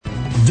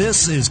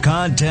This is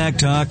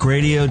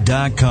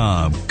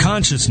ContactTalkRadio.com.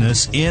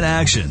 Consciousness in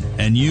action.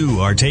 And you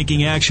are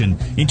taking action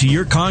into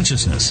your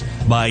consciousness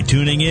by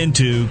tuning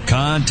into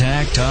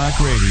Contact Talk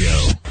Radio.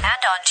 And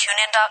on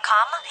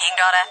TuneIn.com,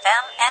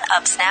 Ping.fm, and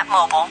UpSnap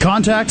Mobile.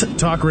 Contact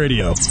Talk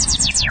Radio.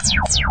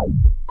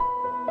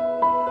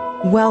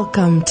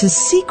 Welcome to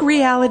Seek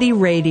Reality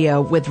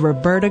Radio with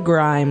Roberta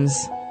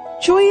Grimes.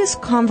 Joyous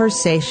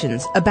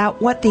conversations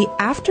about what the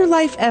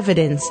afterlife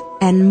evidence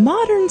and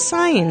modern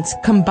science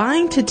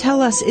combine to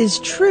tell us is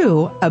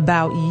true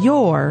about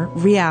your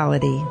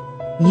reality.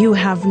 You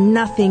have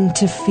nothing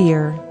to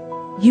fear.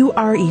 You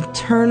are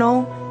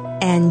eternal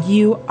and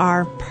you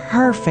are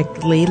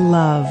perfectly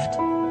loved.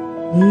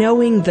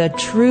 Knowing the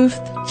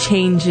truth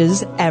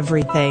changes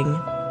everything.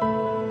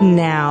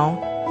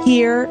 Now,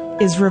 here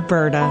is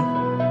Roberta.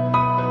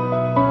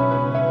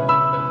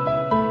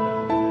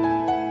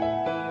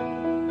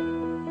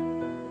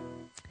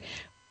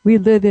 We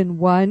live in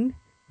one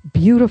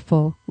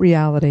beautiful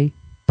reality.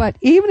 But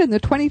even in the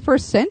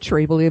 21st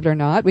century, believe it or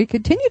not, we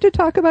continue to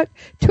talk about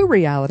two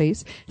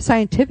realities,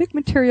 scientific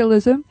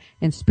materialism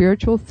and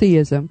spiritual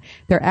theism.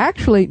 They're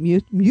actually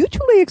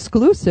mutually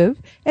exclusive,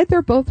 and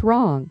they're both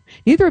wrong.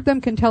 Neither of them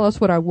can tell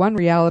us what our one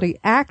reality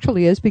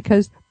actually is,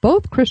 because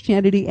both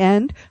Christianity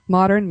and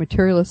modern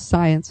materialist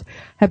science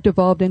have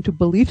devolved into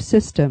belief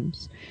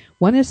systems.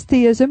 One is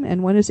theism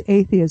and one is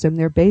atheism.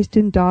 They're based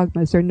in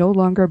dogmas. They're no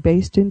longer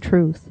based in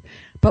truth.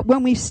 But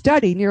when we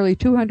study nearly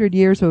 200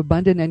 years of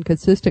abundant and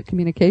consistent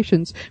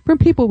communications from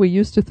people we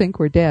used to think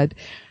were dead,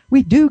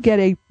 we do get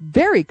a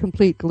very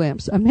complete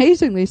glimpse,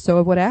 amazingly so,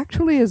 of what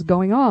actually is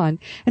going on.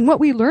 And what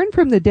we learn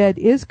from the dead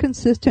is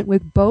consistent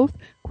with both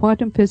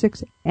quantum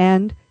physics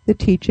and the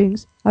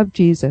teachings of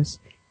Jesus.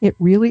 It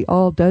really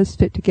all does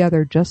fit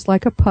together just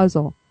like a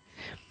puzzle.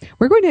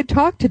 We're going to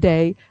talk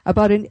today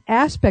about an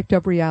aspect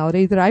of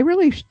reality that I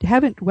really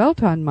haven't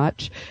dwelt on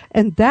much,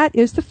 and that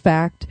is the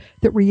fact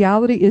that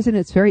reality is in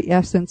its very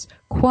essence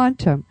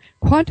quantum.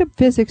 Quantum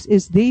physics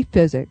is the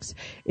physics.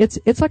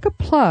 It's like a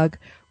plug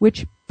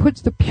which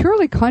puts the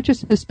purely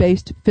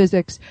consciousness-based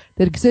physics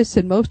that exists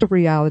in most of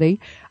reality,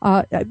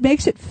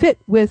 makes it fit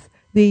with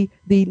the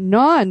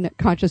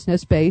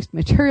non-consciousness-based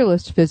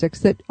materialist physics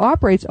that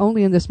operates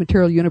only in this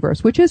material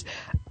universe, which is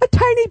a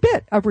tiny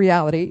bit of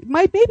reality,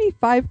 maybe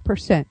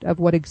 5% of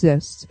what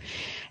exists.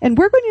 And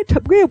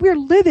we're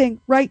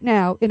living right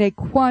now in a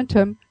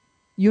quantum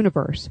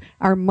universe.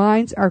 Our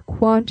minds are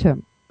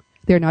quantum.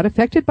 They're not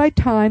affected by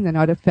time. They're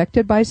not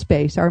affected by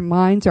space. Our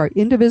minds are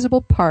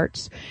indivisible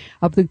parts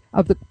of the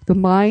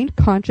mind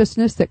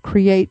consciousness that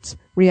creates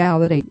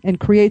reality and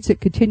creates it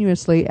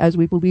continuously as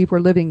we believe we're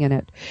living in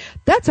it.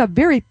 That's a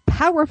very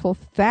powerful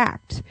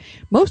fact.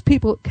 Most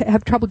people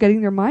have trouble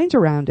getting their minds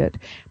around it.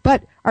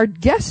 But our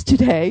guest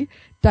today,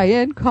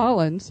 Dianne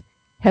Collins,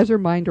 has her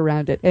mind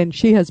around it, and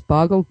she has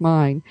boggled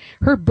mine.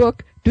 Her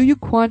book, Do You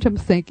Quantum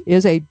Think?,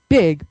 is a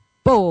big,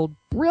 bold,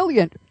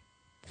 brilliant,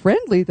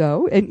 friendly,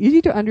 though, and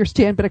easy to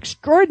understand, but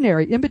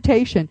extraordinary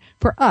invitation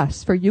for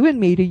us, for you and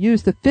me, to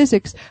use the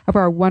physics of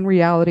our one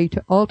reality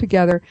to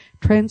altogether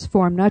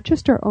transform not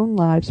just our own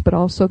lives, but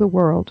also the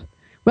world.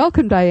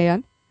 Welcome,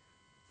 Dianne.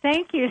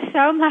 Thank you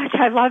so much.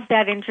 I love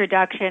that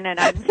introduction, and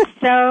I'm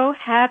so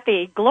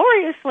happy,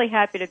 gloriously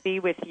happy to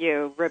be with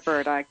you,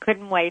 Roberta. I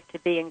couldn't wait to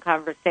be in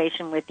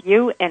conversation with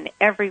you and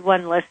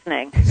everyone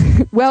listening.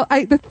 Well,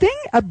 the thing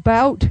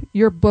about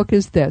your book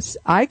is this.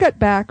 I got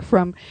back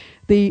from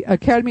the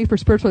Academy for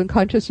Spiritual and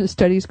Consciousness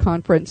Studies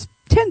conference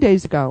 10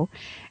 days ago,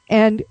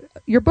 and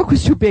your book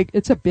was too big.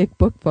 It's a big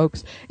book,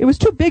 folks. It was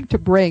too big to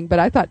bring, but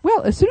I thought,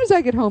 well, as soon as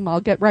I get home,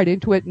 I'll get right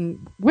into it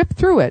and whip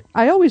through it.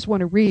 I always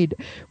want to read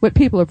what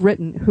people have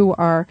written who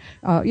are,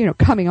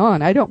 coming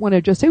on. I don't want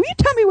to just say, will you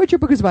tell me what your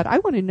book is about? I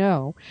want to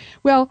know.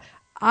 Well,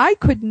 I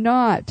could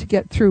not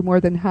get through more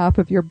than half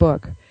of your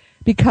book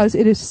because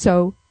it is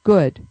so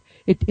good.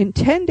 In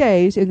 10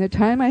 days, in the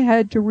time I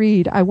had to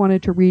read, I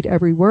wanted to read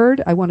every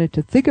word. I wanted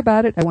to think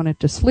about it. I wanted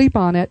to sleep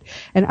on it.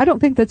 And I don't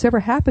think that's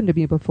ever happened to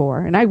me before.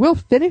 And I will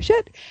finish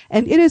it.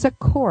 And it is a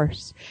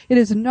course. It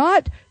is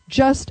not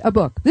just a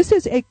book. This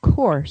is a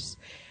course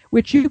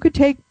which you could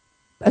take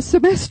a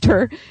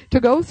semester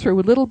to go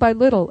through little by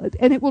little,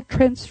 and it will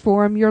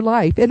transform your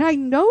life. And I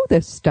know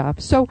this stuff.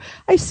 So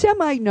I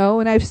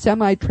semi-know and I've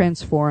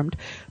semi-transformed.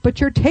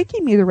 But you're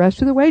taking me the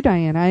rest of the way,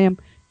 Dianne. I am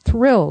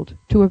thrilled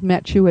to have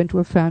met you and to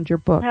have found your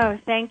book. Oh,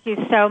 thank you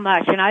so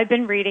much. And I've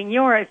been reading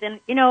yours. And,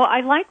 I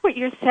like what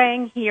you're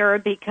saying here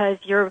because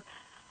you're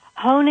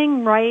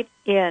honing right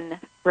in,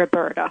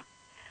 Roberta,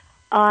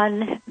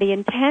 on the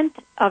intent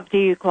of Do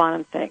You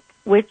Quantum Think,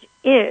 which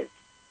is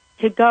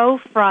to go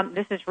from,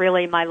 this is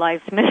really my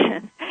life's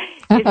mission,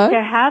 is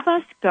to have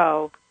us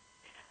go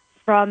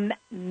from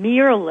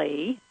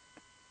merely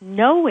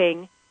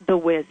knowing the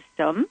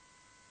wisdom,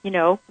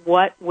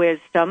 what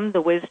wisdom,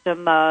 the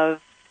wisdom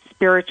of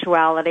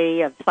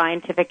spirituality, of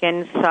scientific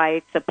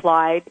insights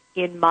applied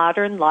in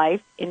modern life,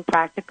 in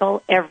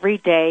practical,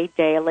 everyday,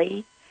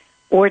 daily,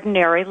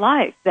 ordinary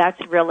life. That's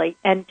really,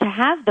 and to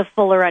have the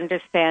fuller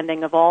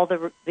understanding of all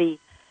the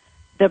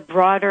the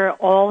broader,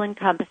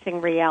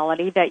 all-encompassing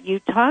reality that you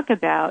talk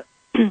about.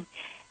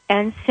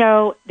 And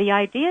so the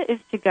idea is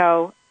to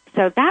go,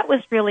 so that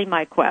was really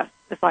my quest.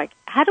 It's like,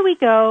 how do we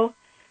go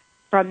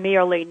from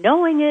merely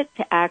knowing it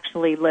to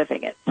actually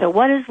living it? So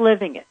what is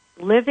living it?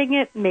 Living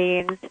it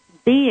means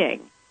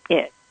being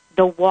it,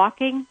 the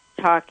walking,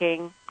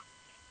 talking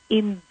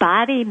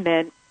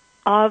embodiment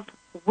of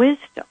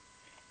wisdom,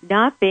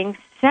 not being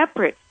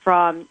separate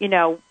from,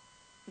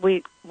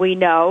 we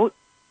know,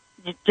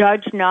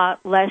 judge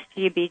not lest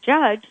ye be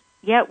judged,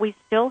 yet we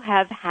still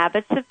have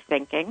habits of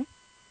thinking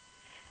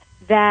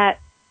that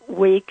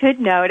we could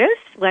notice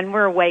when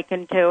we're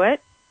awakened to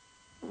it.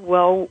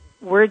 Well,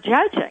 we're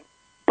judging,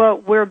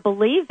 but we're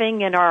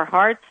believing in our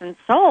hearts and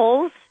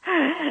souls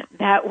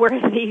that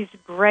we're these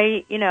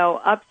great,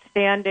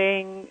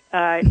 upstanding,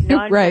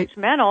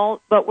 non-judgmental,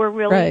 but we're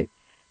really, right.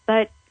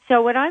 But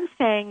so what I'm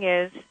saying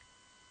is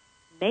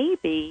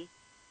maybe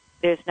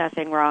there's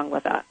nothing wrong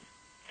with us.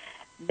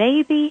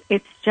 Maybe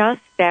it's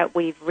just that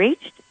we've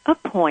reached a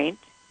point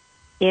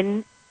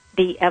in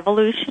the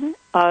evolution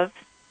of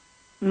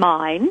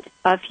mind,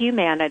 of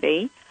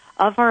humanity,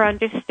 of our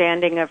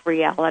understanding of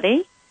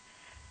reality,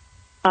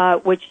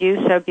 which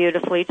you so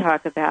beautifully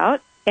talk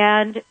about,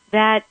 and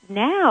that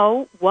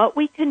now what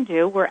we can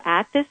do, we're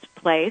at this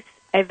place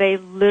of a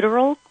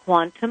literal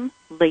quantum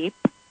leap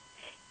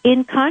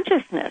in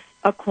consciousness,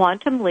 a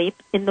quantum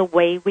leap in the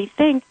way we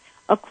think,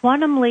 a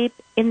quantum leap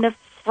in the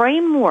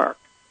framework,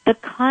 the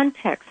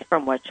context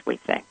from which we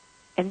think.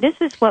 And this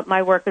is what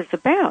my work is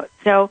about.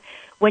 So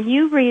when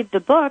you read the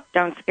book,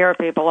 don't scare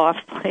people off,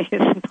 please,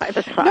 by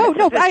the side.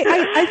 No,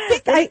 I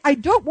think I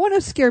don't want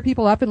to scare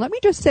people off. And let me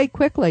just say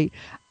quickly,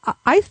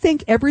 I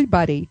think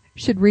everybody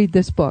should read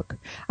this book.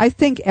 I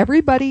think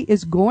everybody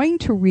is going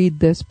to read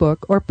this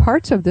book or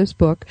parts of this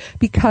book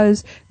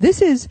because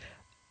this is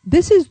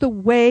the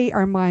way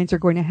our minds are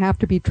going to have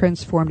to be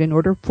transformed in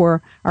order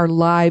for our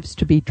lives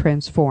to be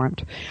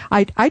transformed.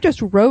 I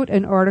just wrote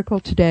an article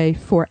today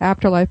for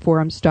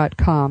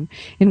afterlifeforums.com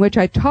in which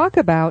I talk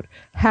about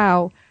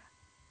how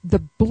the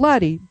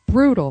bloody,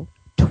 brutal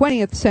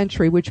 20th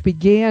century, which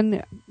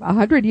began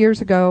 100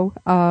 years ago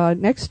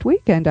next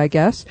weekend, I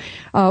guess,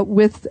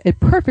 with a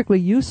perfectly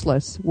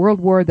useless world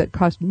war that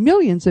cost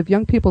millions of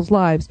young people's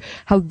lives,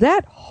 how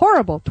that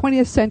horrible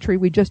 20th century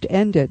we just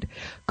ended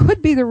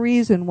could be the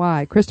reason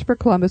why Christopher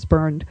Columbus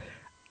burned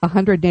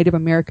 100 Native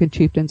American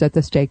chieftains at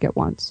the stake at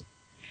once.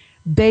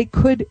 There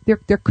could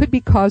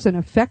be cause and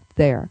effect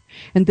there.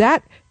 And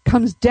that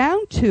comes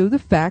down to the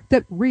fact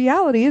that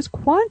reality is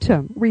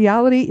quantum.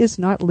 Reality is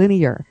not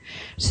linear.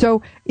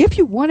 So if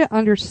you want to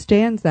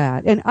understand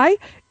that, and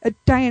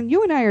Dianne,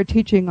 you and I are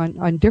teaching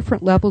on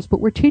different levels, but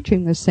we're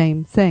teaching the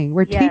same thing.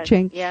 We're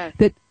teaching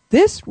that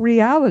this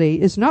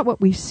reality is not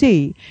what we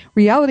see.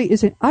 Reality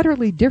is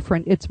utterly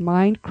different. It's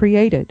mind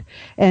created.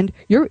 And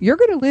you're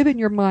going to live in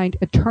your mind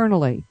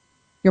eternally.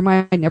 Your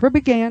mind never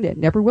began; it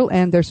never will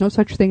end. There's no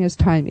such thing as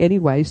time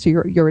anyway, so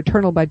you're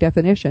eternal by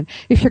definition.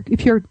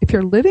 If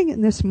you're living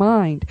in this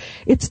mind,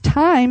 it's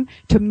time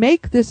to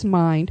make this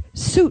mind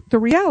suit the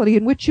reality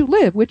in which you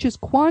live, which is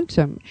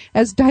quantum.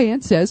 As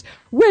Dianne says,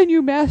 when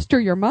you master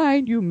your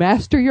mind, you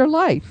master your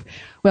life.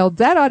 Well,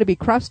 that ought to be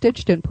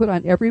cross-stitched and put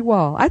on every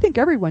wall. I think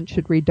everyone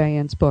should read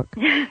Dianne's book.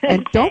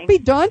 And don't be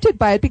daunted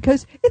by it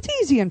because it's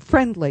easy and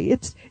friendly.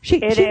 She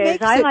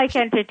is. I like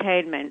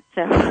entertainment,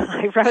 so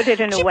I wrote it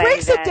in a way She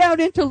breaks it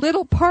down into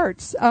little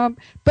parts,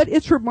 but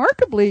it's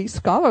remarkably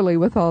scholarly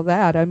with all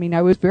that. I mean,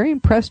 I was very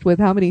impressed with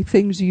how many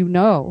things you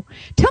know.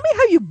 Tell me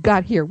how you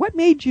got here. What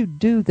made you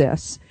do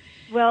this?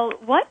 Well,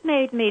 what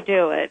made me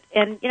do it?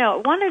 And, I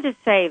wanted to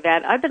say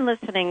that I've been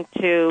listening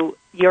to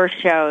your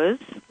shows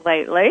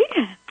lately,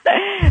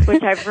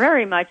 which I've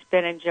very much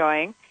been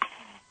enjoying.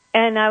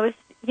 And I was,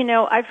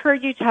 I've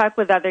heard you talk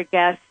with other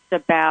guests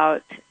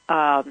about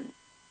how,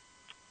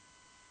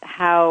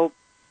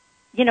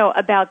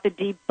 about the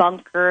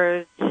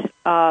debunkers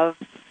of,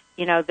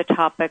 the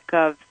topic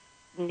of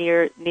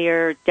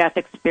near-death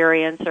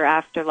experience or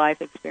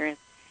afterlife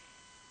experience.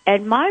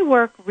 And my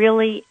work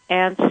really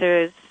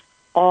answers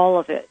all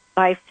of it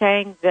by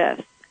saying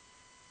this: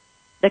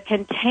 the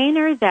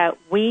container that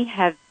we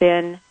have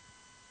been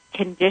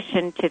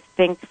conditioned to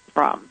think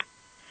from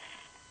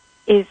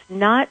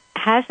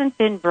hasn't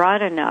been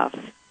broad enough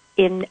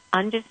in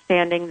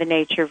understanding the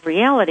nature of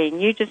reality,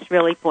 and you just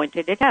really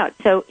pointed it out.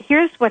 So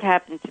here's what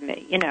happened to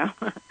me.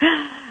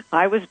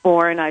 I was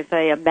born, I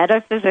say, a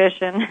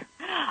metaphysician.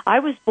 I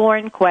was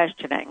born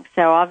questioning.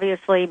 So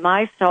obviously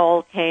my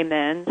soul came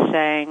in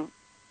saying,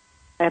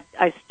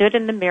 I stood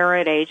in the mirror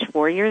at age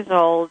 4 years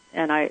old,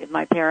 and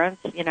my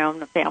parents, in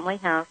the family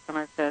house, and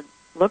I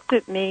looked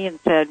at me and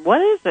said, "What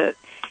is it?"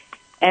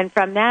 And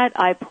from that,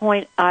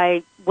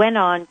 I went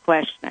on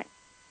questioning.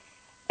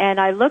 And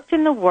I looked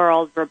in the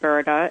world,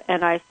 Roberta,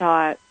 and I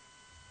thought,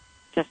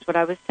 just what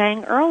I was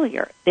saying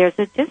earlier, there's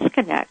a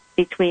disconnect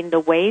between the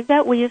way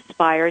that we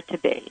aspire to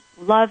be,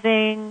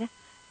 loving,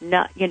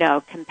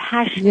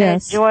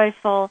 compassionate,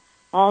 joyful,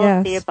 all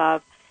of the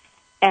above,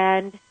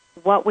 and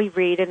what we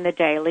read in the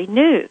daily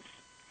news.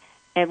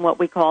 and what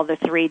we call the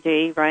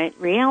 3D, right,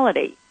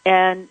 reality.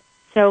 And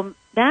so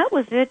that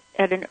was it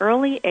at an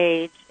early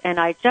age, and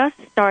I just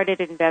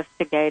started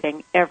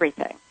investigating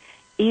everything.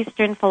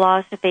 Eastern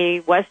philosophy,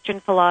 Western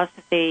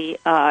philosophy,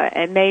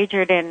 and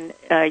majored in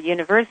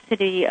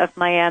University of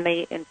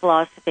Miami in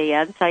philosophy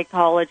and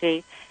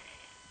psychology.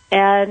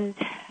 And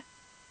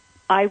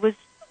I was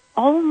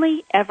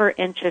only ever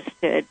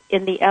interested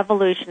in the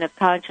evolution of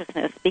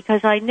consciousness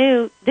because I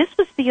knew this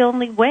was the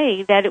only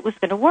way that it was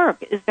going to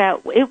work, is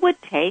that it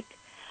would take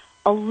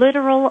a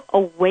literal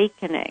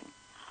awakening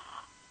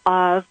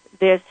of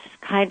this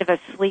kind of a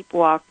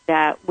sleepwalk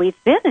that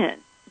we've been in,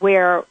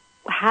 where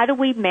how do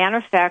we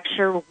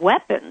manufacture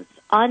weapons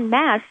en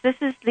masse? This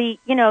is the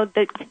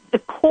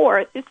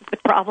core, this is the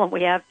problem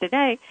we have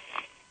today,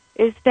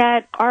 is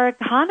that our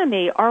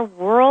economy, our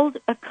world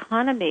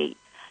economy,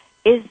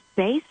 is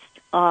based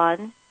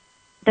on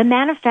the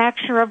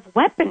manufacture of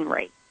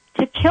weaponry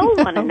to kill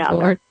one another.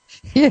 Lord.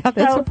 Yeah,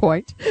 that's a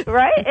point.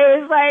 Right?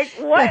 It was like,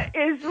 what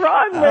is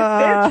wrong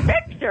with this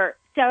picture?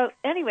 So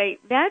anyway,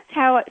 then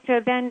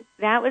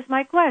that was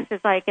my quest.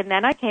 It's like, and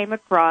then I came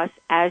across,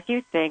 as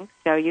you think,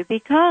 so you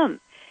become.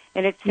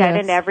 And it's said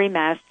in every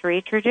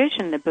mastery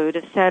tradition. The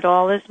Buddha said,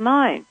 all is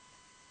mind.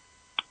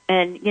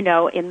 And,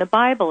 in the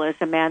Bible, as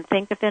a man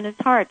thinketh in his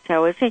heart,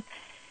 so is he.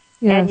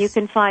 Yes. And you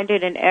can find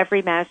it in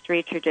every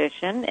mastery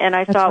tradition. And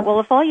I thought,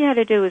 well, if all you had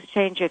to do was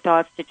change your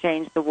thoughts to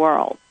change the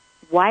world,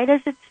 why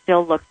does it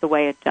still look the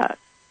way it does?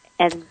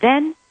 And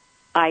then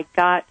I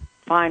got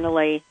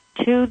finally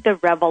to the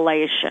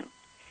revelation.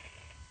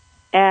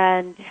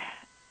 And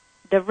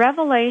the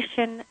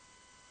revelation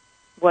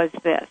was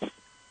this.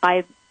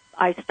 I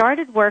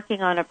started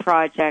working on a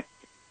project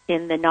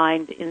in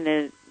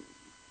the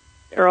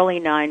early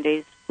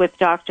 90s with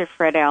Dr.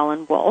 Fred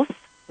Alan Wolf,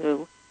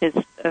 who is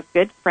a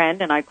good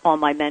friend, and I call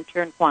my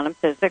mentor in quantum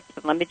physics.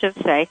 And let me just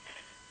say,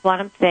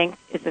 quantum think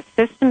is a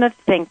system of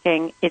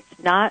thinking. It's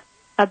not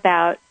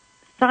about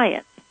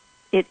science.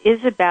 It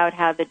is about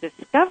how the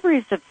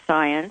discoveries of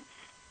science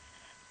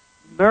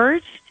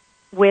merged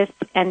with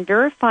and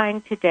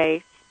verifying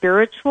today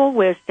spiritual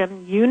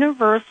wisdom,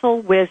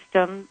 universal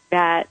wisdom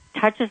that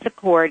touches a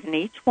chord in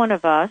each one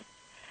of us,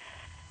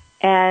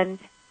 and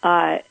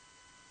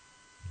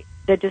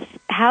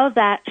how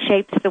that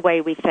shapes the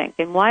way we think.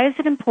 And why is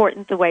it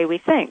important the way we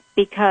think?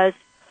 Because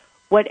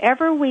when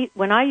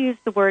I use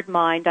the word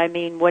mind, I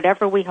mean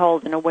whatever we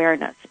hold in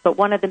awareness. But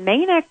one of the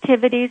main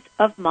activities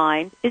of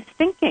mind is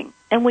thinking.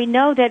 And we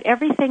know that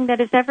everything that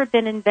has ever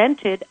been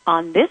invented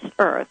on this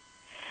earth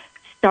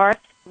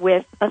starts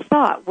with a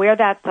thought. Where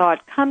that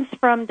thought comes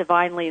from,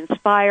 divinely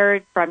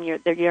inspired, from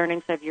the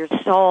yearnings of your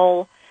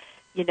soul,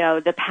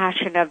 the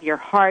passion of your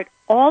heart,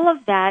 all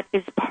of that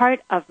is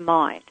part of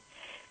mind.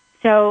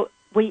 So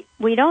we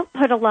don't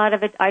put a lot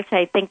of it, I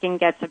say thinking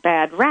gets a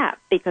bad rap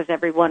because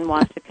everyone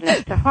wants to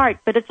connect to heart,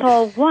 but it's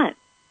all one.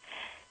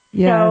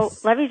 Yes.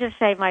 So let me just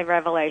say my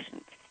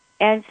revelation.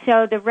 And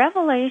so the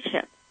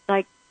revelation,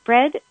 like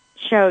Fred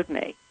showed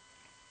me,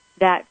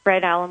 that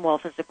Fred Alan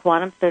Wolf is a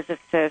quantum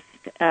physicist,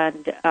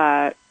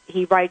 and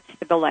he writes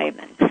for the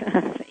layman.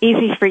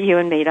 Easy for you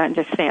and me to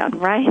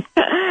understand, right?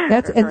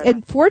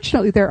 And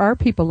fortunately there are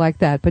people like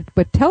that,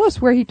 but tell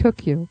us where he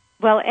took you.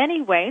 Well,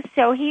 anyway,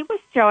 so he was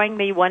showing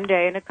me one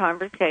day in a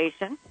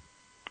conversation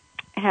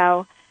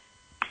how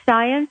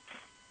scientists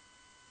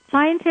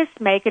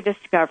make a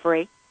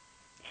discovery,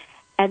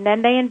 and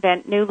then they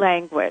invent new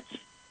language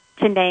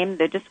to name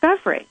the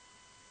discovery.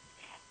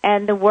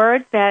 And the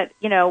word that,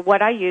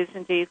 what I use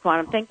in Do You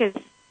Quantum Think is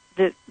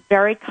the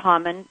very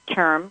common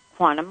term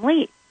quantum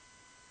leap,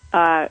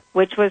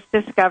 which was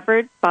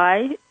discovered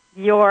by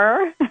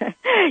your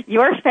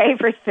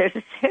favorite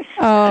physicist.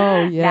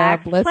 Oh, yeah,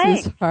 Max bless Planck.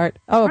 his heart.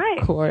 Oh, right.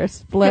 Of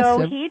course, bless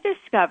him. So he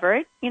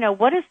discovered,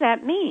 what does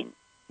that mean?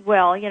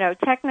 Well,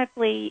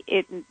 technically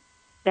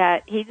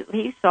that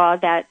he saw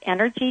that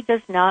energy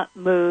does not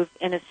move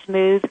in a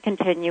smooth,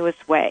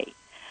 continuous way,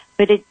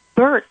 but it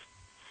bursts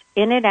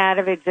in and out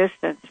of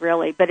existence,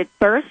 really. But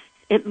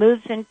it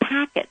moves in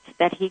packets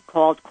that he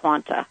called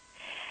quanta,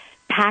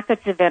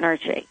 packets of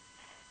energy.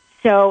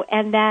 So,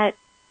 and that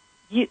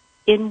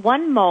in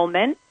one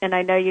moment, and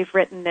I know you've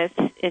written this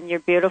in your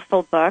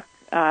beautiful book,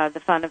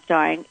 The Fun of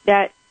Dying,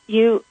 that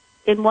in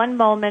one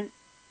moment,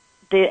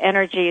 the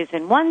energy is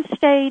in one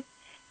state,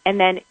 and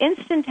then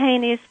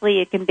instantaneously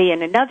it can be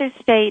in another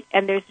state,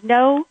 and there's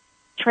no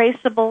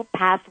traceable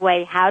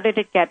pathway. How did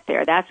it get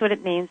there? That's what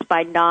it means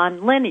by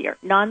nonlinear.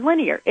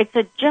 Nonlinear. It's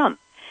a jump.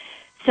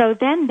 So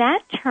then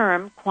that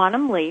term,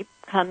 quantum leap,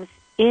 comes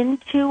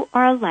into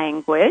our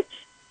language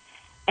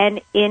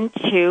and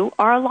into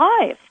our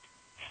lives.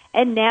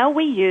 And now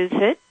we use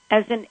it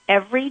as an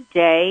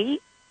everyday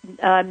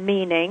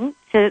meaning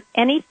to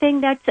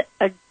anything that's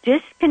a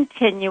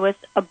discontinuous,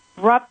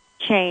 abrupt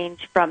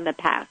change from the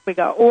past.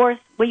 Or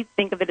we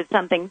think of it as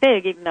something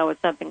big, even though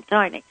it's something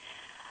tiny.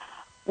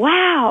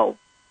 Wow,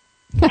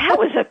 that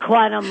was a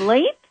quantum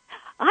leap.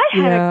 I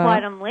had a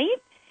quantum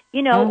leap,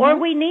 or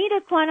we need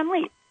a quantum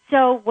leap.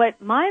 So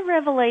what my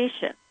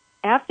revelation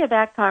after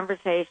that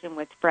conversation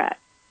with Fred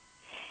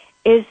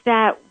is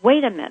that,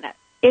 wait a minute,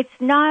 it's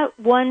not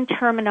one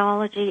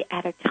terminology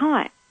at a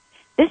time.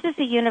 This is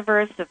a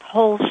universe of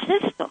whole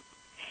systems.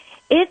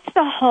 It's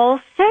the whole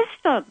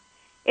system.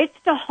 It's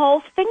the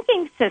whole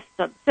thinking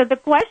system. So the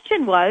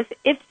question was,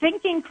 if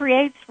thinking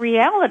creates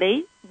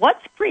reality,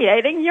 what's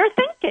creating your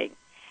thinking?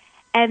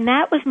 And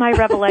that was my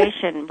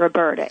revelation,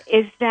 Roberta,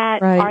 is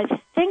that our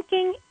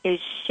thinking is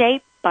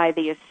shaped by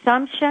the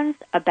assumptions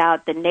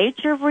about the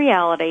nature of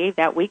reality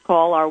that we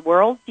call our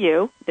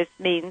worldview. This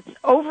means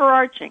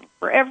overarching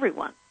for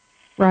everyone.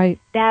 Right.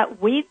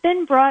 That we've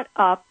been brought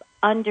up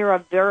under a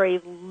very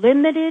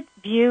limited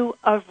view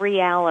of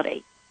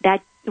reality.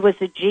 That was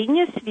a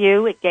genius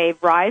view. It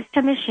gave rise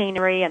to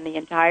machinery and the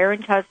entire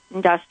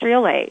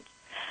industrial age.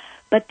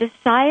 But the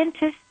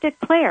scientists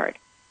declared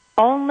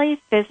only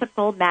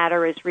physical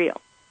matter is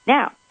real.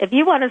 Now, if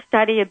you want to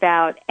study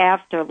about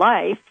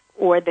afterlife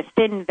or the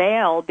thin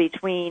veil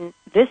between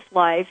this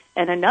life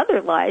and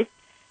another life,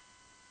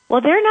 well,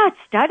 they're not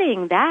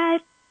studying that.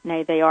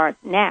 Nay, they are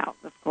now,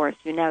 of course,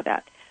 you know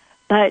that.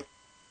 But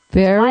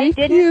very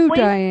few,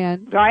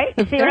 Dianne. Right?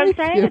 See what I'm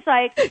saying? Few. It's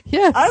like,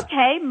 yes.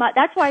 Okay,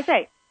 that's why I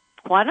say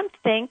quantum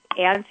think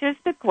answers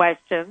the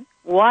question,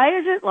 why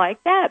is it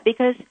like that?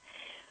 Because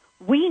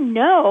we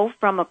know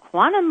from a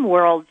quantum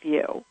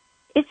worldview,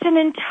 it's an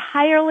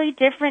entirely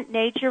different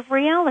nature of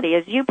reality.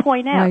 As you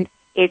point out, right.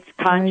 It's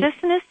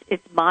consciousness,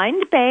 it's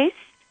mind-based,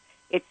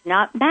 it's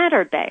not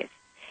matter-based.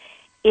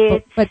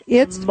 It's, but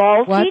it's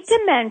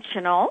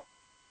multidimensional.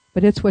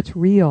 But it's what's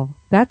real.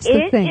 That's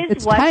the thing.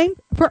 It's time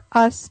for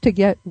us to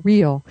get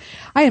real.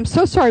 I am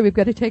so sorry we've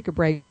got to take a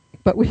break,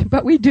 but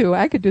we do.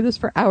 I could do this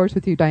for hours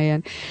with you,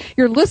 Dianne.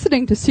 You're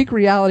listening to Seek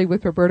Reality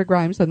with Roberta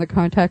Grimes on the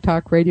Contact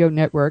Talk Radio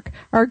Network.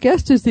 Our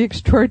guest is the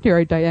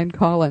extraordinary Dianne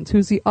Collins,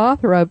 who's the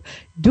author of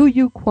Do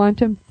You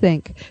Quantum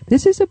Think?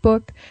 This is a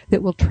book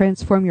that will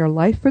transform your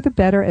life for the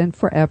better and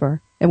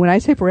forever. And when I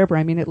say forever,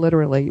 I mean it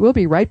literally. We'll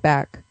be right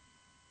back.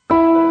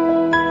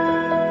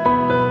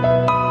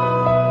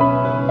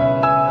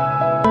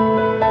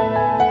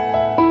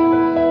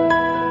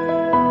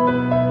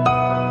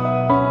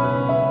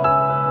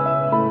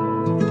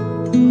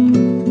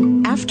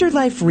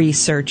 Afterlife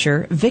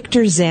researcher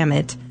Victor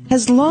Zammit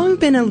has long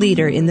been a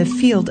leader in the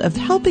field of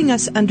helping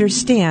us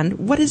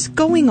understand what is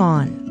going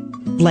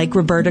on. Like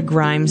Roberta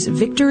Grimes,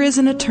 Victor is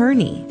an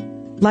attorney.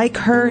 Like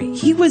her,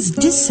 he was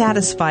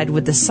dissatisfied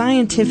with the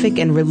scientific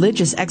and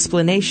religious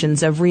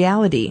explanations of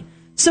reality,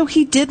 so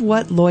he did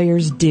what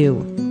lawyers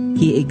do.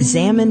 He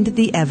examined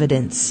the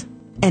evidence.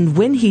 And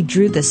when he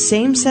drew the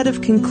same set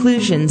of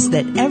conclusions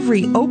that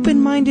every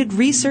open-minded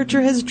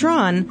researcher has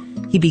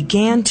drawn, he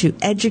began to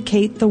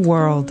educate the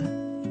world.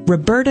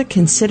 Roberta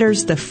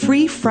considers the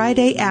free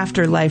Friday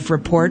Afterlife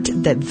report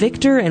that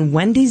Victor and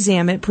Wendy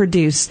Zammit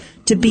produce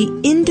to be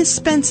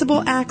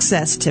indispensable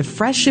access to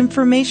fresh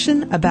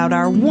information about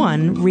our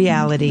one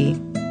reality.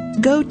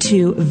 Go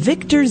to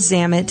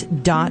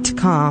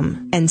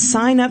victorzammit.com and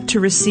sign up to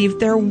receive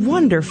their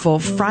wonderful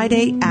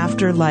Friday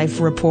Afterlife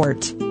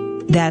report.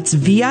 That's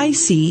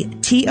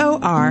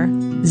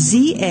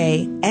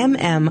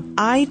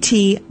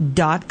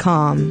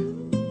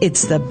VictorZammit.com.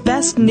 It's the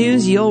best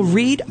news you'll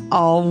read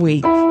all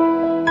week.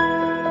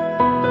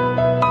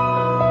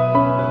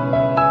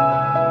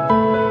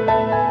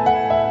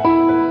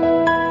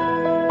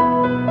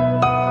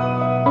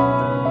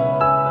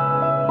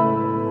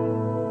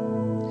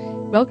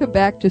 Welcome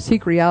back to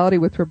Seek Reality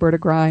with Roberta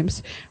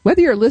Grimes.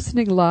 Whether you're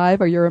listening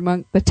live or you're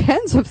among the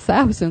tens of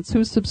thousands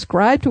who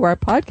subscribe to our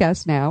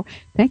podcast now,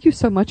 thank you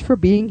so much for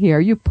being here.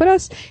 You put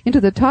us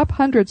into the top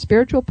 100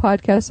 spiritual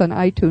podcasts on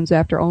iTunes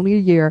after only a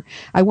year.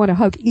 I want to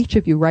hug each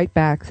of you right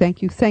back.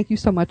 Thank you. Thank you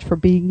so much for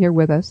being here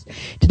with us.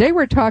 Today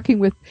we're talking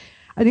with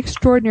an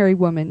extraordinary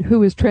woman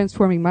who is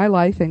transforming my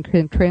life and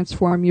can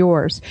transform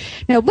yours.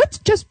 Now let's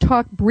just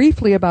talk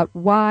briefly about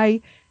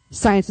why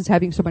science is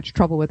having so much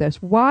trouble with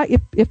this. Why,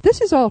 if this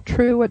is all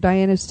true, what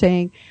Dianne is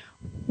saying,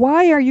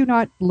 why are you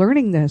not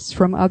learning this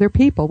from other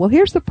people? Well,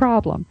 here's the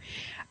problem.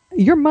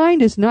 Your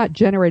mind is not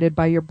generated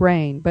by your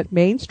brain, but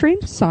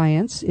mainstream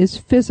science is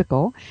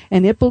physical,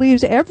 and it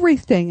believes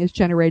everything is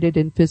generated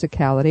in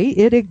physicality.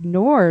 It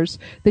ignores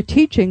the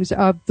teachings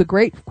of the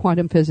great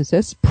quantum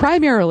physicists,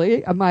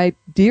 primarily my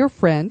dear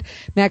friend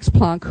Max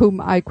Planck, whom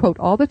I quote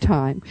all the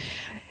time.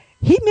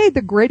 He made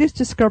the greatest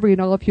discovery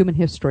in all of human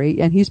history,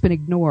 and he's been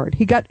ignored.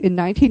 He got, in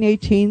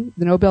 1918,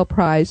 the Nobel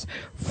Prize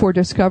for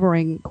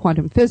discovering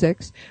quantum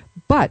physics,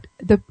 but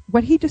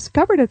what he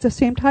discovered at the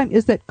same time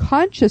is that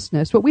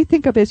consciousness, what we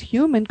think of as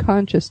human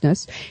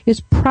consciousness, is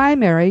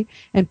primary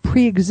and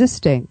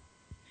pre-existing.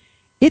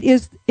 It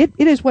is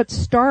what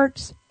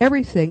starts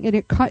everything, and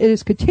it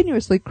is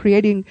continuously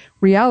creating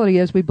reality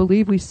as we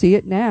believe we see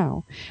it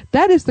now.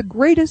 That is the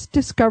greatest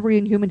discovery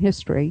in human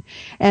history,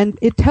 and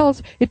it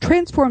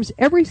transforms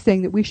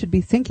everything that we should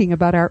be thinking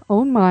about our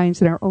own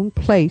minds and our own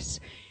place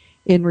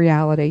in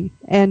reality.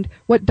 And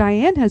what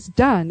Dianne has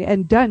done,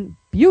 and done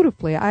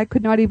beautifully, I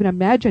could not even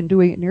imagine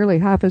doing it nearly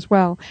half as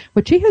well.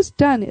 What she has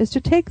done is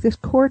to take this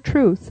core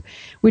truth,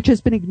 which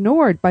has been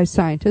ignored by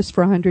scientists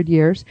for 100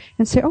 years,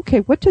 and say,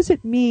 okay, what does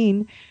it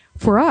mean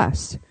for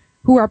us?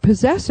 who are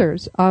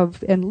possessors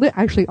of, and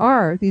actually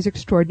are, these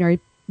extraordinary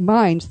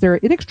minds. They're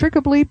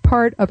inextricably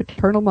part of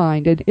eternal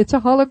mind, and it's a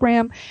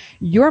hologram.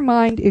 Your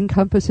mind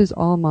encompasses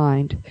all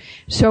mind.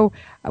 So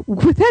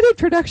with that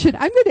introduction,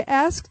 I'm going to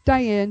ask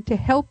Dianne to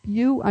help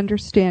you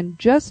understand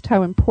just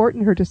how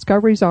important her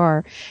discoveries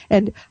are.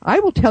 And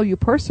I will tell you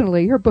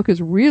personally, her book is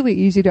really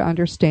easy to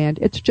understand.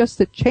 It's just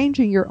that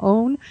changing your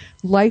own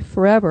life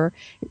forever,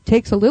 it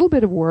takes a little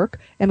bit of work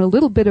and a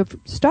little bit of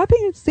stopping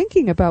and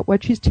thinking about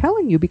what she's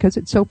telling you, because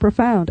it's so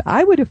profound.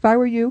 I would, if I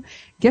were you,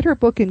 get her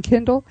book in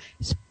Kindle,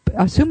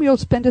 assume you'll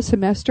spend a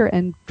semester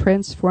and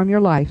transform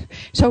your life.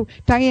 So,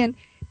 Dianne,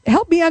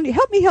 help me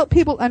help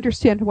people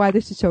understand why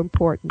this is so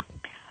important.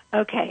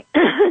 Okay.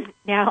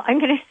 Now, I'm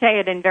going to say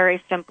it in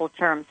very simple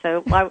terms.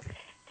 So,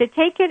 to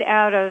take it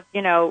out of,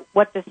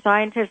 what the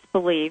scientists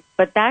believe,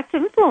 but that's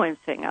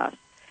influencing us.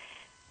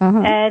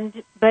 Uh-huh.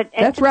 But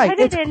that's to right. put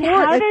it in,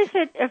 how does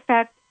it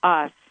affect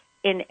us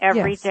in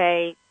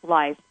everyday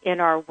life in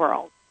our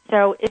world?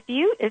 So,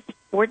 it's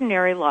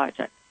ordinary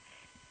logic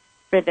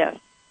for this.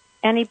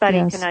 Anybody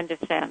can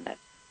understand this.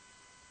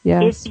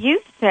 Yes. If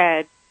you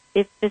said,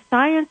 if the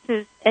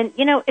sciences, and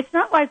it's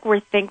not like we're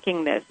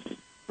thinking this,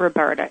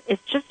 Roberta.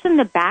 It's just in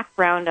the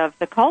background of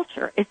the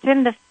culture. It's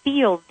in the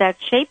field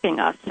that's shaping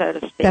us, so to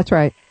speak. That's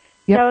right.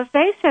 Yep. So if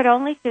they said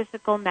only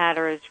physical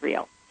matter is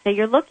real, so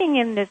you're looking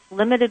in this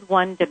limited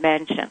one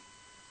dimension,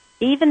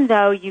 even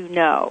though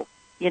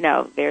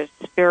there's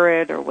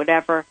spirit or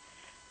whatever,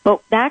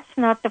 but that's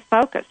not the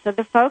focus. So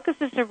the focus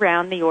is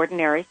around the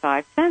ordinary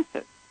five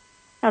senses.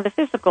 Now, the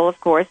physical, of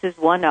course, is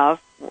one of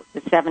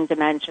the seven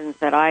dimensions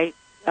that I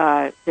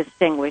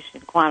distinguish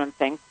in quantum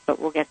things, but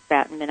we'll get to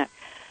that in a minute.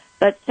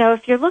 But so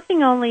if you're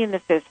looking only in the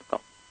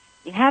physical,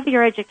 you have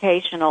your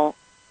educational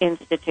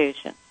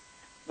institution.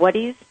 What do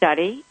you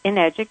study in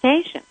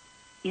education?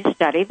 You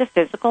study the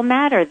physical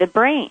matter, the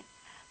brain.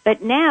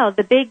 But now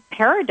the big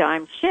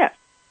paradigm shift,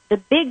 the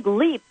big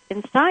leap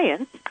in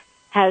science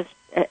has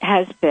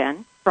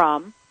been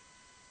from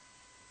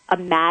a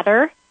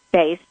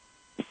matter-based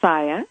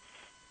science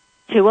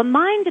to a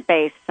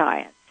mind-based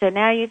science. So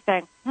now you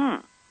think,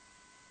 well,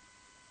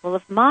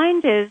 if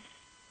mind is,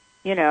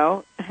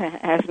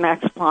 as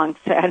Max Planck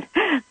said,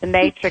 the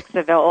matrix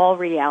of all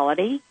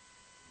reality,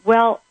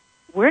 well,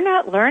 we're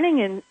not learning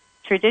in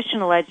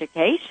traditional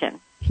education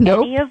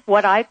any of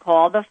what I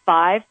call the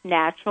five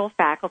natural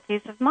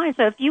faculties of mind.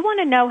 So if you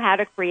want to know how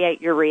to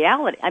create your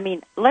reality,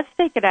 let's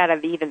take it out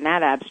of even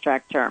that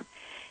abstract term.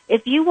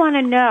 If you want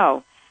to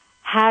know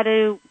how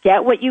to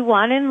get what you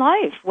want in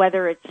life,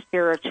 whether it's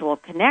spiritual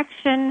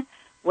connection,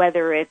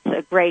 whether it's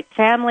a great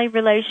family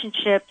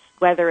relationships,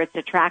 whether it's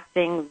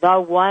attracting the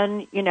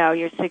one,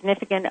 your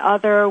significant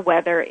other,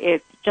 whether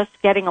it's just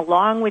getting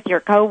along with your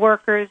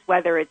coworkers,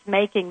 whether it's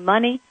making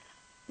money,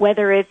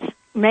 whether it's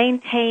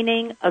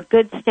maintaining a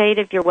good state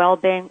of your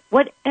well-being,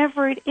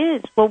 whatever it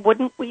is, well,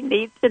 wouldn't we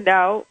need to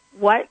know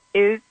what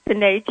is the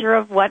nature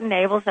of what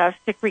enables us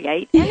to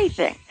create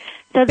anything?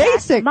 So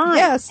basic, that's mind.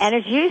 Yes. And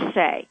as you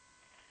say,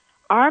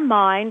 our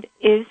mind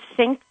is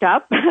synced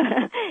up.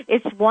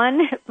 It's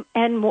one,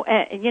 and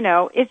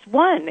it's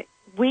one.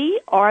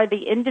 We are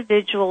the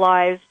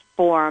individualized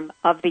form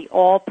of the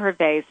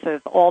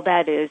all-pervasive, all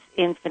that is,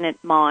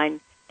 infinite mind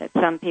that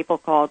some people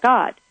call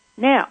God.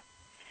 Now,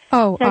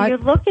 so you're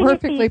looking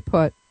perfectly at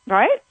put.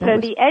 Right? That so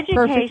was the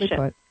perfectly education,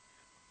 put.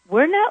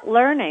 we're not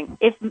learning.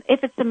 If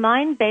it's a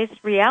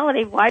mind-based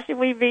reality, why should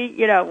we be,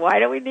 why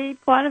do we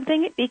need quantum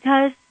thinking?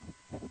 Because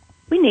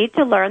we need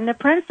to learn the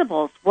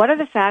principles. What are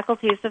the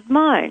faculties of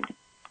mind?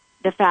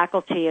 The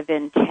faculty of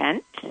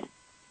intent,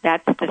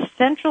 that's the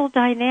central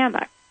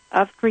dynamic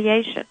of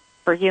creation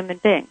for human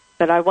beings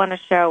that I want to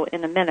show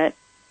in a minute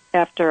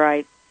after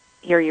I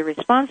hear your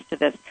response to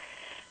this.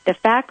 The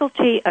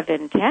faculty of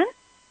intent,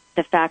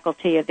 the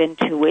faculty of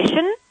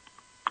intuition,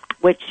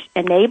 which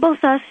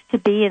enables us to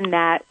be in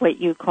that, what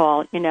you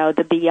call,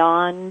 the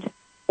beyond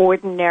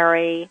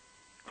ordinary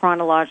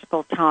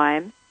chronological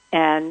time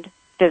and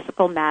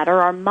physical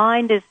matter. Our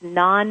mind is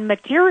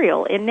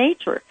non-material in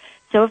nature.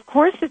 So, of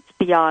course, it's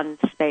beyond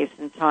space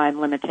and time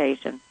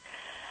limitations.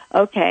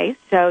 Okay,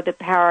 so the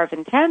power of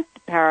intent, the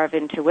power of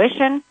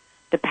intuition,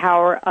 the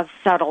power of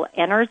subtle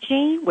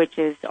energy, which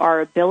is our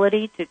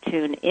ability to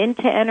tune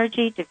into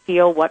energy, to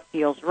feel what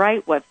feels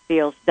right, what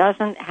feels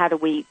doesn't. How do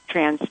we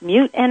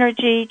transmute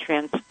energy,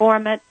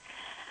 transform it?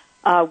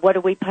 What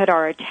do we put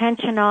our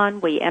attention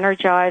on? We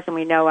energize, and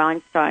we know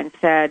Einstein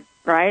said,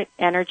 right,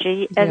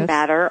 energy and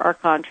matter are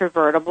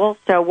controvertible.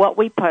 So what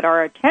we put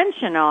our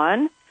attention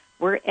on,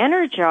 we're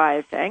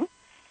energizing,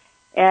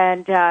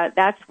 and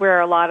that's where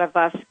a lot of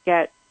us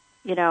get,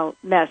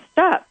 messed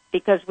up,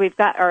 because we've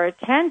got our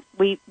attention.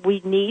 We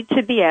need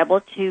to be able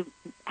to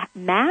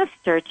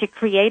master, to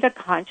create a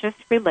conscious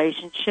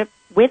relationship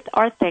with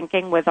our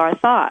thinking, with our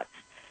thoughts,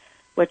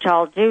 which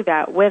I'll do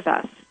that with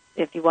us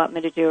if you want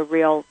me to do a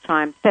real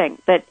time thing.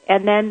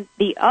 And then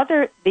the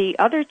other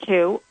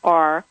two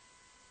are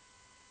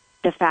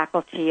the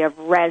faculty of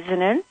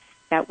resonance,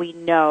 that we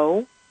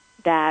know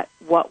that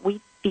what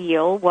we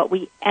feel, what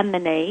we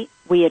emanate,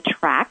 we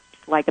attract.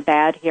 like a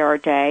bad hair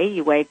day.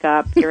 You wake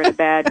up, you're in a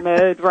bad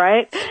mood,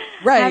 right?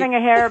 Right. Having a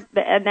hair,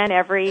 and then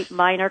every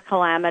minor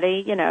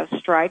calamity,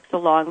 strikes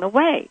along the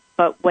way.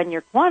 But when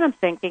you're quantum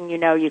thinking,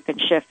 you can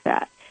shift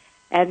that.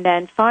 And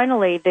then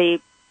finally, the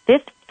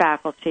fifth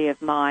faculty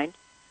of mind,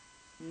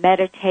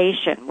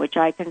 meditation, which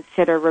I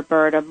consider,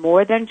 Roberta,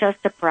 more than just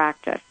a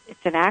practice.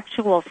 It's an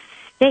actual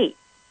state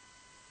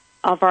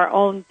of our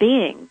own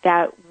being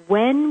that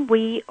when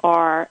we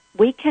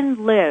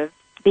can live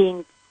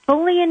being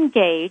fully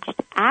engaged,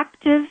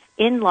 active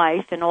in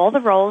life in all the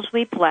roles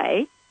we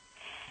play,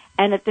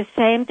 and at the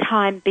same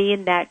time be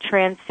in that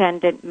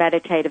transcendent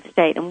meditative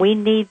state. And we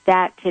need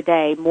that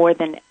today more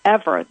than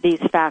ever, these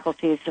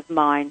faculties of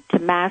mind, to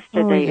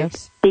master these,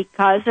 yes.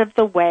 because of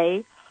the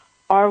way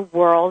our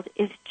world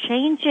is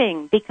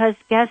changing. Because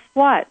guess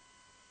what?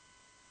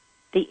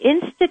 The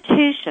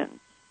institutions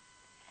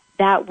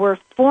that were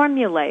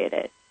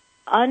formulated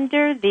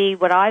under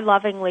what I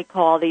lovingly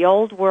call the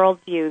old world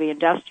view, the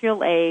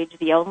industrial age,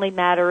 the only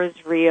matter is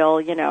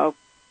real,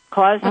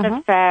 cause and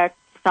effect,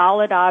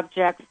 solid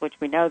objects, which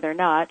we know they're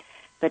not,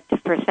 but to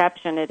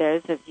perception it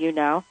is, as you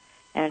know,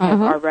 and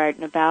are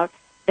writing about,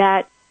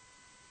 that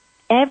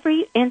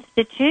every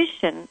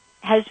institution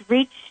has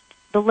reached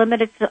the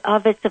limits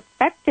of its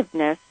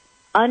effectiveness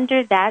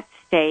under that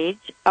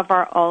stage of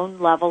our own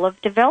level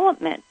of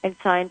development and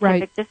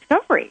scientific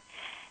discovery.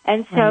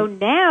 And so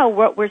now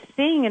what we're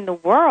seeing in the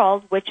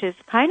world, which is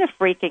kind of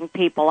freaking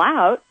people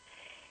out,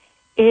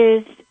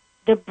 is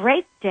the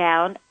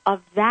breakdown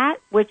of that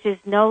which is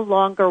no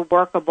longer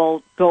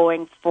workable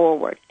going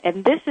forward.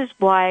 And this is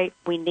why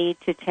we need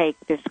to take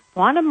this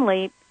quantum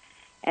leap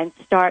and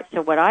start.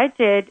 So what I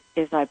did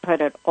is I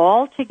put it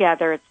all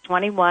together. It's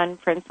 21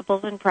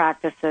 principles and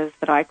practices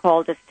that I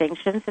call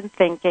distinctions in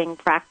thinking,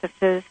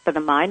 practices for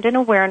the mind and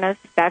awareness.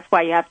 That's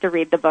why you have to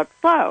read the book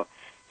slow,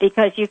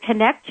 because you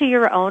connect to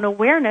your own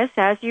awareness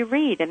as you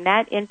read, and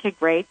that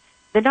integrates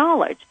the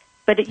knowledge.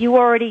 But you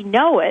already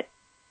know it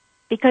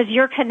because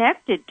you're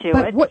connected to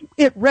it. But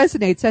it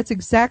resonates. That's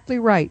exactly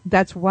right.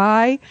 That's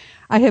why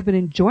I have been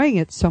enjoying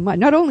it so much.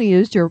 Not only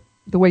is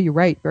the way you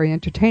write very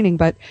entertaining,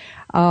 but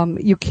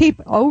you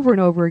keep over and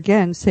over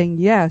again saying,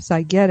 yes,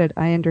 I get it,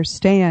 I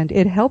understand.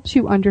 It helps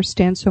you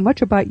understand so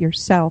much about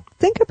yourself.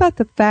 Think about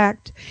the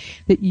fact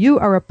that you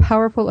are a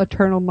powerful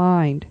eternal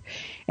mind,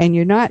 and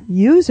you're not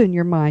using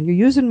your mind. You're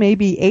using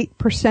maybe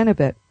 8%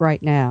 of it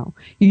right now.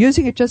 You're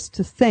using it just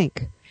to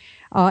think.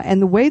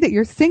 And the way that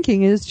you're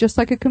thinking is just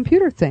like a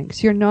computer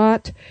thinks. You're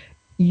not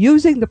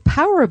using the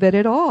power of it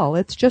at all.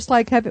 It's just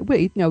like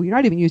you're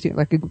not even using it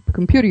like a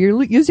computer.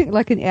 You're using it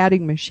like an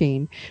adding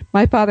machine.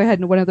 My father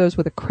had one of those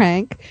with a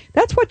crank.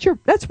 That's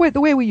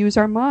the way we use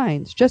our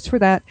minds, just for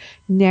that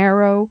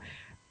narrow,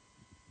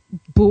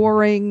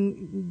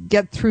 boring,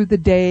 get through the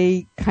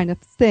day kind of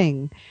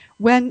thing.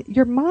 When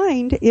your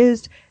mind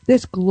is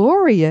this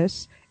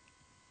glorious,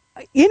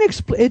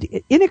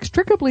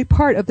 inextricably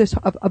part of this,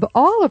 of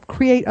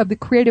the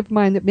creative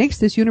mind that makes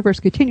this universe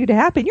continue to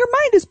happen. Your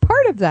mind is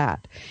part of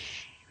that.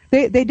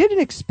 They did an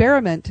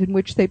experiment in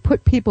which they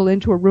put people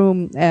into a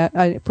room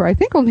for I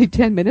think only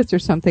 10 minutes or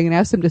something, and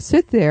asked them to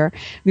sit there.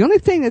 The only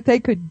thing that they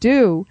could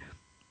do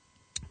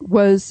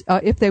was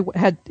if they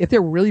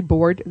were really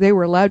bored, they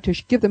were allowed to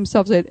give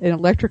themselves an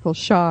electrical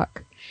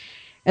shock.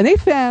 And they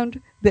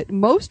found that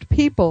most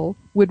people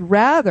would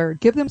rather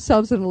give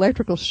themselves an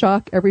electrical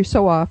shock every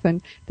so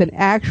often than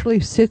actually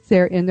sit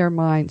there in their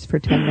minds for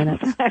 10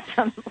 minutes. That's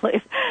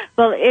unbelievable.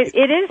 Well, it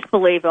is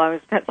believable. I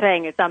was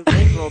saying it's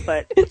unbelievable,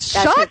 but it's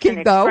that's shocking, just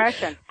an though.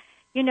 Expression.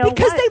 You know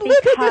because what? They live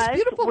in because this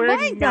beautiful we're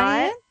mind, not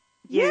Dianne.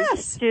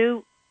 Yes.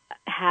 To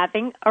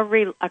having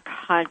a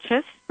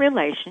conscious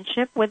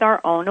relationship with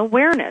our own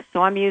awareness.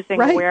 So I'm using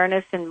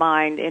awareness and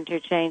mind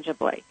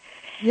interchangeably.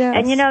 Yes.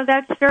 And,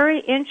 that's very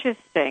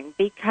interesting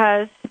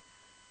because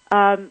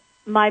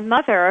my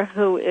mother,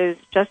 who is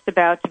just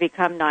about to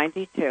become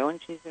 92, and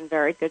she's in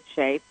very good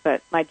shape,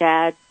 but my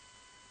dad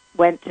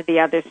went to the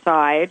other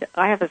side.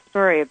 I have a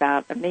story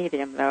about a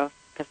medium, though,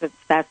 because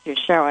that's your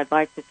show. I'd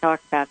like to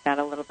talk about that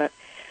a little bit.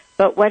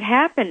 But what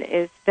happened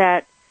is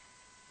that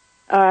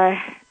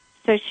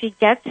so she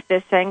gets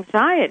this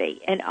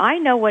anxiety, and I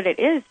know what it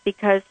is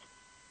because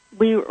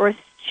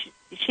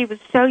she was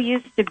so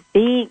used to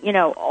being,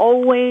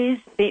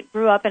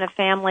 grew up in a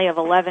family of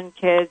 11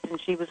 kids,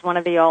 and she was one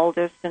of the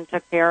oldest and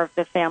took care of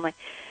the family.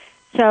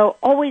 So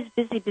always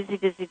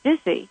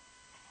busy,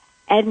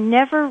 and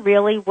never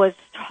really was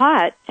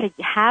taught to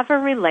have a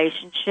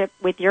relationship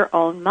with your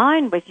own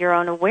mind, with your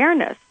own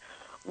awareness,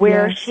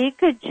 where she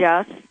could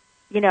just,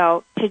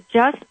 to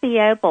just be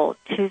able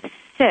to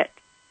sit.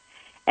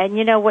 And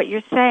what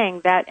you're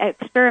saying, that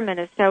experiment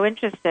is so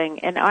interesting.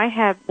 And I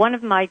have one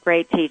of my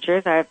great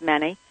teachers, I have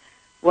many,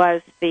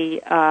 was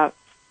the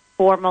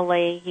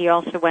formerly, he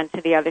also went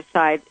to the other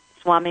side,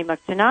 Swami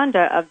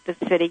Muktananda of the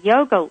Siddha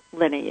Yoga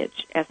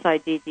lineage,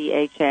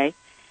 Siddha.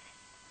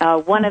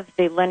 One of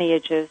the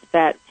lineages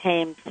that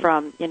came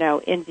from,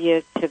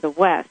 India to the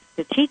West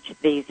to teach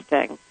these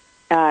things,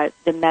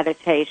 the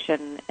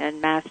meditation and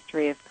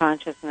mastery of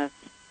consciousness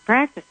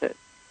practices.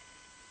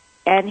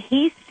 And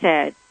he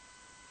said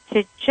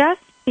to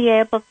just be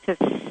able to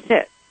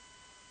sit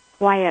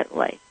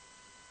quietly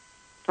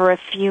for a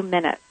few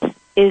minutes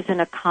is an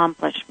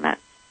accomplishment.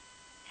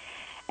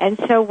 And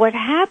so what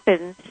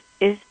happens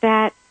is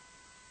that,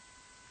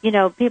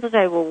 people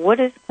say, well, what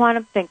is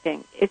quantum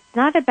thinking? It's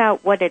not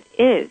about what it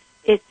is.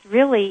 It's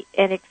really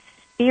an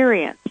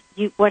experience.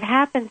 What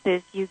happens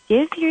is you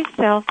give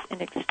yourself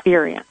an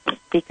experience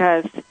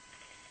because,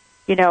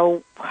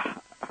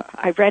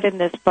 I read in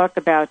this book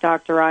about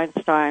Dr.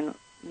 Einstein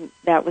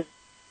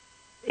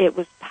it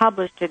was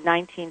published in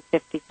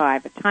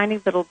 1955, a tiny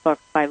little book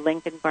by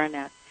Lincoln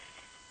Barnett.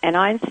 And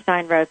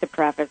Einstein wrote the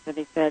preface, and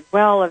he said,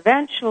 well,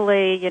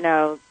 eventually,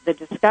 the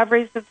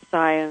discoveries of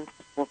science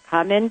will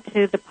come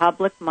into the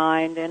public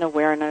mind and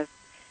awareness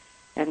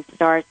and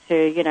start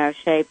to,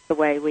 shape the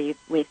way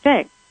we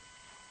think.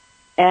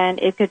 And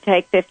it could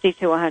take 50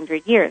 to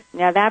 100 years.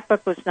 Now, that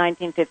book was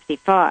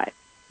 1955.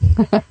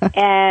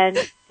 And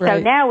so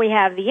now we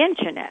have the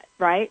Internet,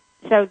 right?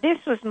 So this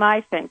was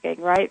my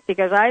thinking, right?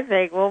 Because I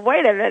think, well,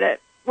 wait a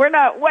minute. We're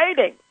not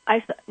waiting.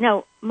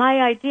 No,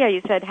 my idea,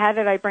 you said, how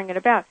did I bring it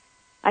about?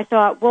 I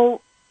thought,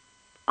 well,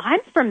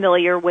 I'm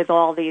familiar with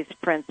all these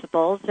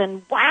principles,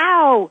 and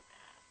wow,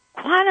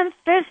 quantum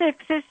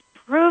physics is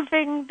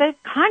proving the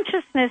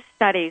consciousness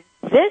studies.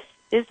 This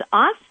is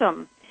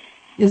awesome.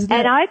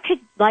 And I could,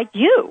 like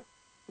you,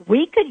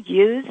 we could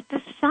use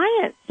the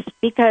science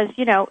because,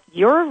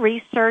 you're a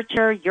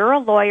researcher, you're a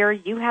lawyer,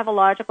 you have a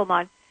logical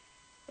mind.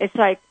 It's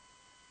like,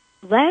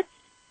 let's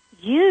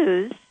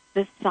use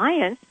the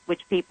science,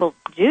 which people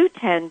do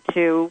tend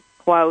to,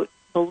 quote,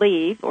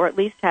 believe, or at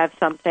least have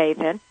some faith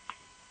in,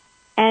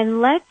 and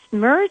let's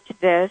merge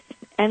this,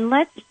 and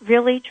let's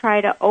really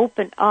try to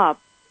open up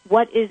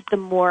what is the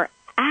more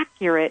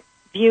accurate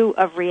view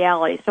of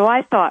reality. So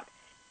I thought,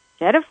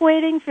 instead of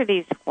waiting for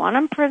these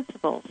quantum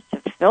principles to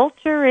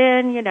filter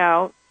in,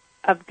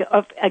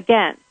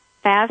 again,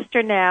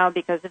 faster now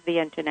because of the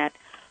Internet,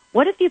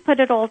 what if you put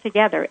it all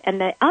together?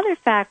 And the other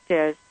fact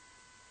is,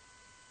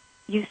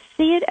 you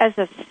see it as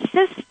a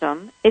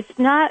system. It's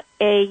not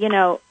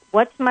a,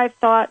 what's my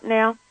thought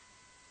now?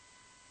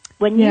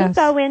 When you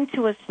go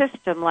into a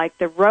system like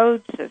the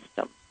road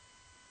system,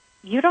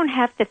 you don't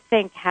have to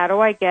think, how do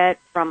I get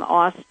from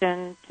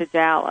Austin to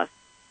Dallas?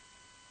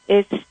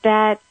 It's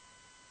that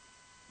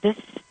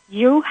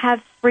you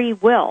have free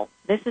will.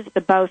 This is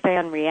the both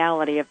and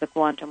reality of the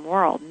quantum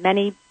world.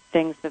 Many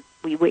things that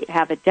we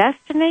have a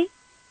destiny,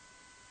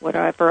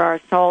 whatever our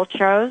soul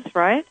chose,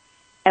 right?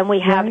 And we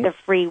have the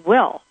free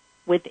will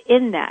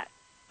within that.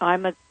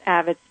 I'm an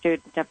avid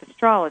student of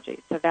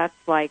astrology, so that's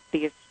like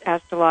the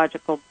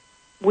astrological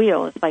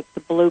wheel. It's like the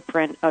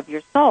blueprint of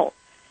your soul.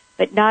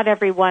 But not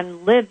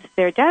everyone lives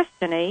their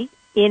destiny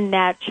in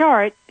that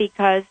chart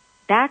because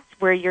that's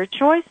where your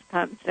choice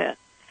comes in.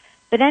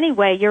 But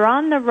anyway, you're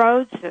on the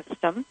road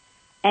system,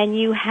 and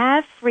you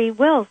have free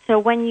will. So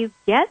when you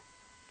get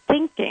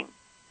thinking,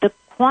 the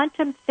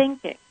quantum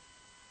thinking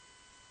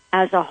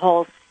as a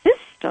whole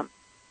system,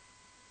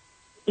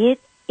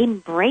 it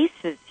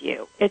embraces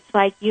you. It's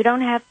like you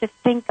don't have to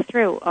think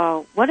through,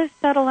 oh, what is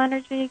subtle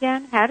energy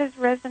again? How does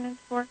resonance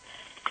work?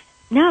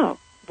 No.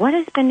 What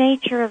is the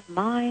nature of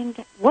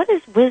mind? What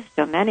is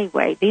wisdom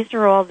anyway? These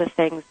are all the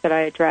things that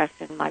I address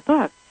in my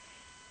book.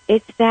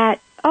 It's that,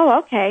 oh,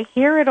 okay,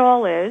 here it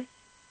all is,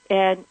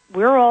 and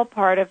we're all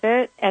part of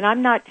it, and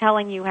I'm not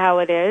telling you how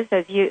it is.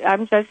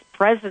 I'm just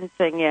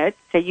presencing it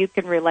so you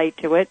can relate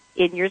to it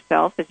in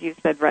yourself, as you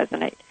said,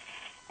 resonate.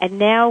 And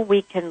now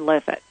we can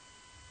live it.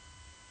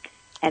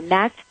 And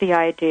that's the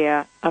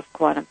idea of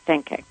quantum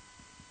thinking.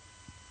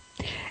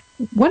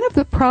 One of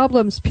the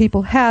problems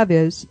people have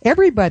is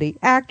everybody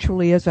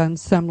actually is on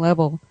some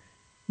level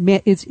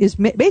is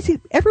basically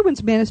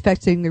everyone's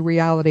manifesting the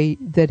reality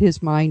that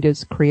his mind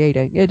is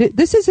creating.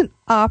 This isn't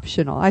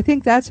optional. I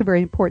think that's a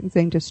very important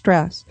thing to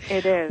stress.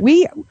 It is.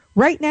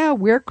 Right now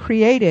we're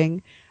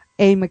creating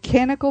a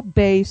mechanical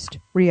based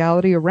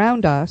reality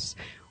around us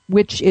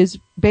which is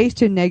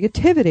based in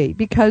negativity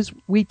because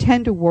we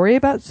tend to worry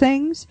about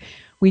things.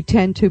 We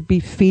tend to be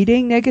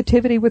feeding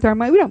negativity with our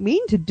mind. We don't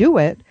mean to do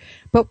it,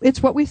 but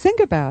it's what we think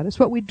about. It's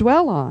what we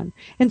dwell on.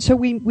 And so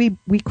we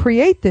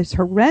create this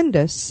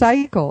horrendous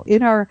cycle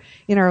in our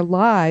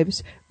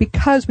lives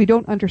because we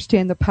don't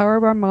understand the power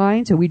of our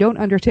minds and we don't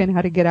understand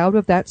how to get out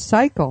of that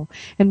cycle.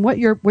 And what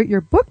your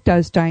book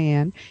does,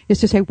 Dianne, is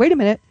to say, wait a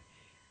minute,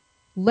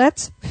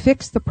 let's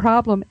fix the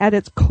problem at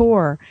its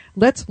core.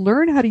 Let's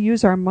learn how to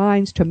use our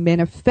minds to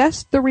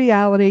manifest the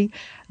reality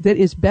that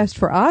is best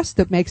for us,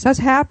 that makes us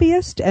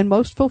happiest and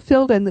most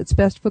fulfilled, and that's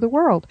best for the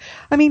world.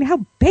 I mean,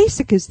 how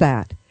basic is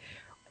that?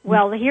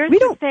 Well, here's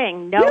the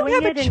thing. Knowing we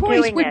don't have a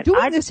choice. We're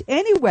doing this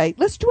anyway.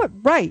 Let's do it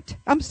right.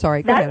 I'm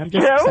sorry. Go ahead. I'm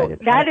just excited.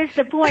 That is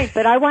the point.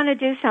 But I want to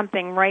do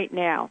something right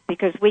now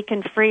because we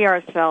can free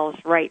ourselves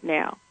right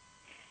now.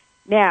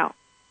 Now,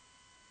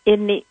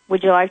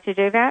 would you like to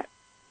do that?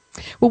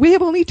 Well, we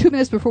have only 2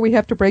 minutes before we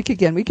have to break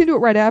again. We can do it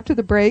right after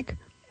the break.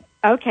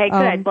 Okay,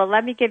 good. Well,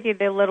 let me give you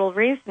the little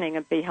reasoning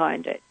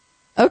behind it.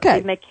 Okay.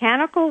 The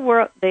mechanical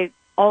world, the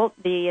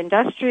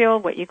industrial,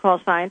 what you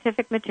call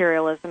scientific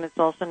materialism, it's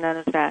also known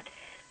as that,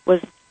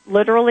 was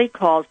literally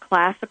called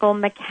classical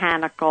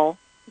mechanical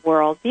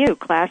worldview,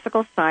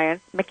 classical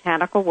science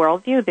mechanical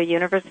worldview. The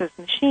universe is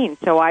machine.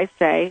 So I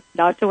say,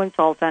 not to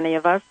insult any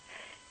of us,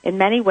 in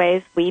many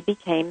ways we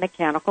became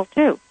mechanical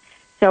too.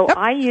 So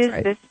I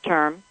use this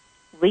term,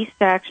 least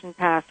action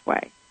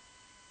pathway,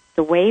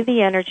 the way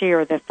the energy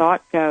or the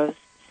thought goes,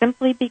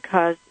 simply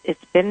because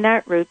it's been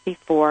that route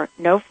before,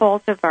 no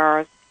fault of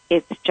ours.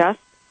 It's just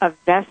a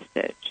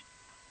vestige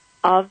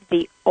of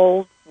the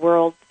old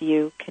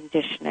worldview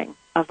conditioning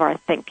of our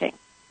thinking,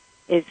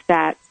 is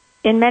that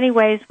in many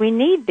ways we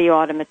need the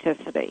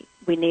automaticity.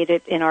 We need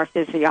it in our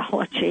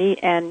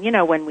physiology and,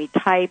 when we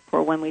type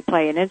or when we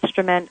play an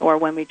instrument or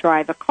when we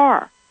drive a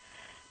car.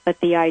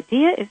 But the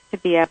idea is to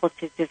be able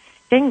to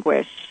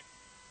distinguish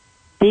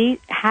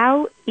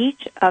how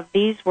each of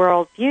these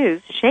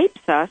worldviews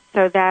shapes us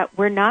so that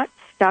we're not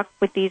stuck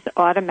with these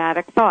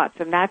automatic thoughts.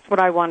 And that's what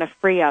I want to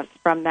free us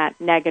from,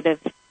 that negative,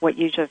 what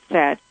you just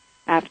said,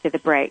 after the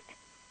break.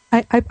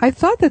 I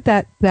thought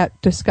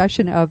that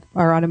discussion of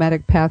our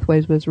automatic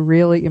pathways was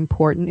really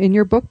important in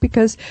your book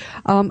because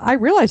I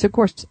realize, of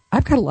course,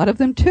 I've got a lot of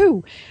them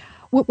too.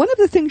 One of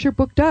the things your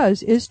book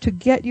does is to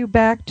get you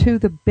back to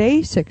the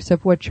basics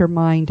of what your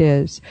mind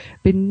is.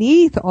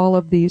 Beneath all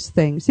of these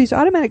things, these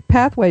automatic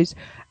pathways,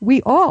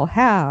 we all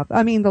have.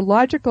 I mean,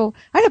 I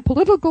have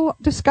political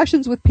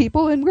discussions with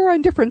people and we're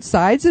on different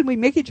sides and we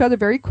make each other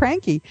very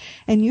cranky.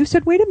 And you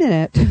said, wait a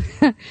minute.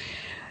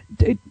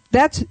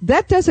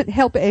 That doesn't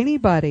help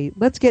anybody.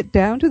 Let's get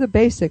down to the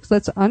basics.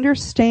 Let's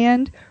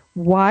understand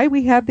why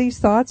we have these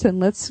thoughts, and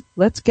let's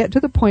get to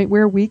the point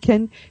where we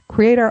can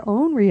create our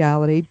own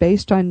reality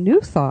based on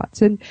new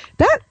thoughts. And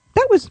that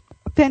was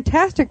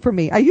fantastic for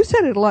me. You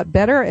said it a lot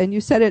better, and you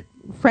said it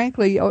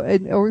frankly,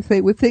 or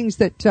with things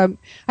that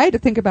I had to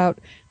think about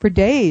for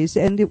days.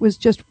 And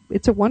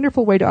it's a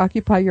wonderful way to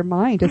occupy your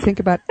mind, to think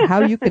about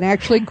how you can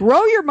actually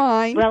grow your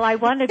mind. Well, I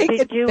wanted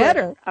to do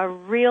better. A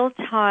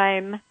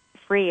real-time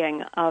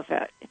freeing of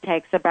it. It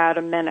takes about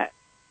a minute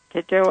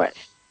to do it,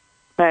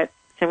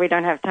 so we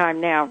don't have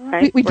time now,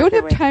 right? We don't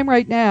have time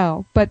right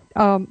now, but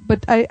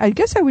I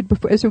guess I would,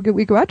 as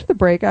we go out to the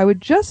break, I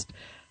would just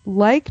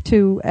like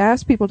to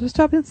ask people to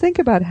stop and think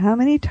about how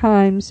many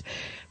times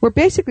we're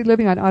basically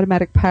living on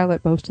automatic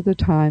pilot most of the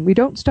time. We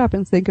don't stop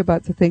and think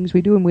about the things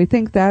we do, and we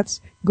think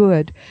that's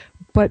good.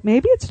 But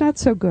maybe it's not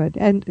so good.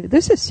 And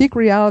this is Seek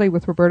Reality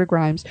with Roberta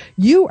Grimes.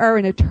 You are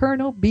an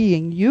eternal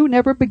being. You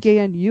never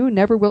began. You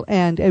never will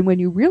end. And when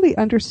you really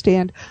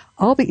understand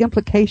all the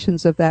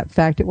implications of that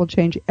fact, it will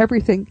change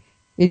everything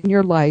in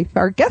your life.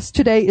 Our guest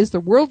today is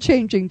the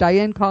world-changing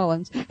Dianne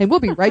Collins, and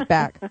we'll be right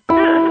back.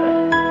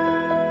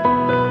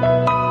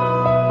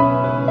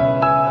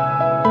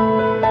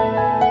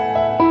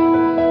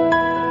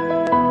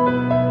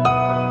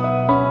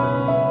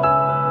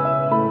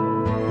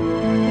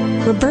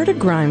 Roberta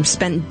Grimes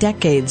spent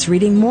decades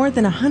reading more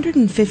than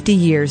 150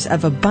 years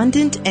of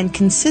abundant and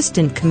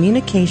consistent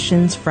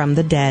communications from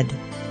the dead.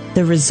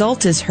 The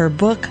result is her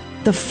book,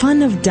 The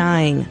Fun of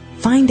Dying.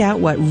 Find out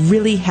what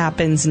really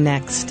happens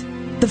next.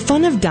 The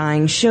Fun of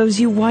Dying shows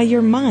you why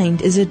your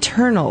mind is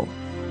eternal.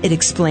 It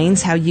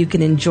explains how you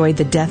can enjoy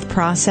the death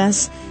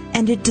process,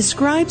 and it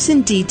describes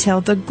in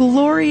detail the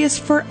glorious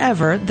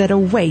forever that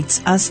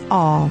awaits us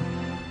all.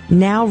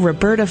 Now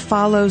Roberta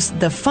follows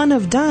The Fun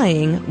of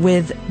Dying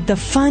with The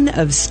Fun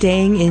of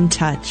Staying in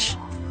Touch.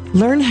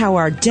 Learn how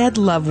our dead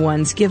loved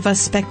ones give us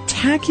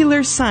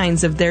spectacular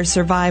signs of their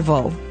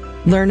survival.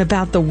 Learn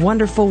about the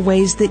wonderful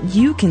ways that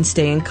you can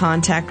stay in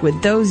contact with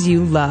those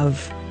you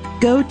love.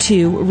 Go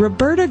to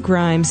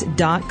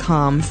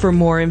robertagrimes.com for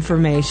more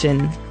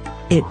information.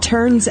 It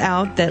turns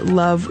out that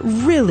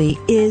love really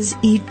is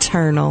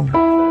eternal.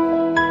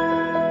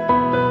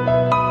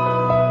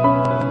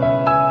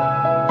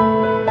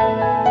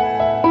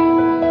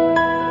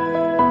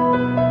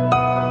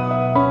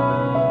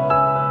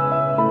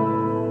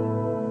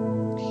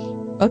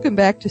 Welcome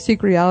back to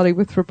Seek Reality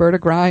with Roberta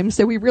Grimes.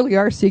 So we really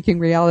are seeking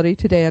reality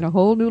today on a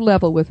whole new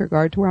level with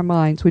regard to our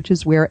minds, which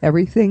is where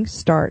everything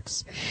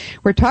starts.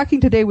 We're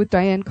talking today with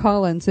Dianne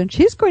Collins, and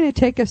she's going to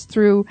take us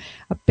through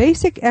a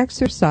basic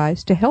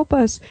exercise to help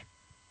us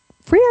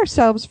free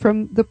ourselves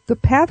from the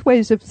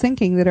pathways of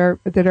thinking that are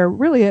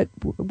really at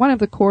one of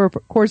the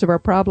cores of our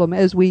problem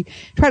as we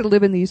try to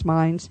live in these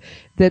minds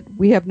that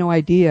we have no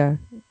idea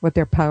what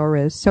their power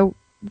is. So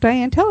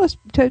Dianne, tell us,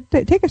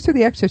 take us through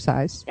the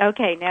exercise.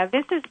 Okay, now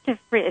this is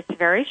it's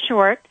very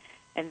short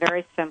and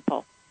very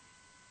simple.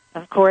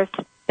 Of course,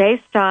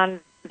 based on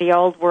the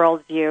old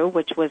world view,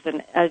 which was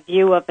a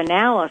view of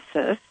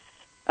analysis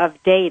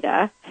of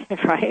data,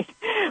 right?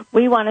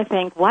 We want to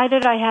think, why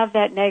did I have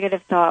that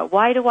negative thought?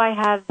 Why do I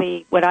have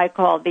what I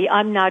call the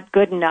I'm not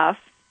good enough,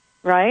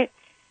 right?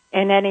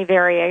 And any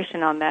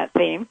variation on that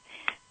theme.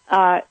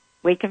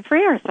 We can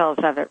free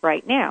ourselves of it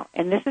right now.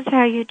 And this is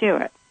how you do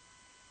it.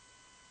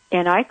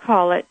 And I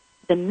call it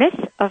the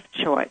myth of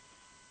choice.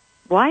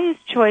 Why is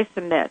choice a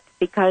myth?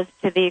 Because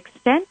to the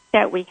extent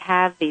that we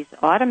have these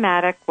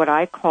automatic, what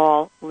I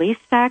call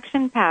least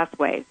action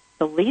pathways,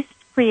 the least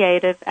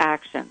creative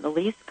action, the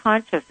least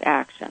conscious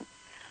action,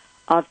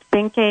 of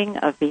thinking,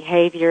 of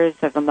behaviors,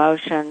 of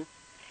emotions,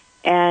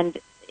 and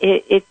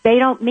they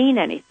don't mean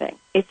anything.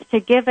 It's to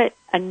give it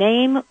a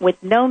name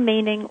with no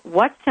meaning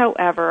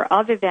whatsoever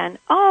other than,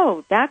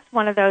 oh, that's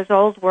one of those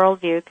old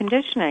worldview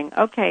conditioning.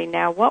 Okay,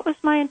 now what was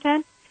my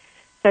intent?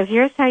 So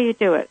here's how you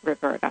do it,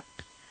 Roberta,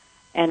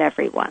 and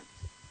everyone.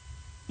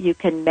 You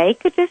can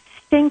make a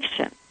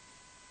distinction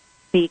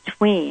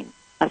between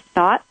a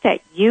thought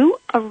that you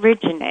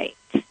originate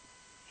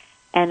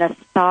and a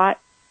thought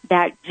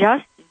that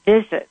just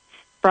visits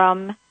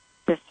from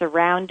the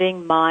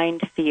surrounding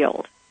mind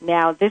field.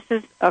 Now, this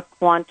is a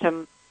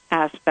quantum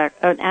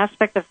aspect, an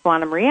aspect of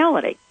quantum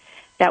reality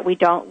that we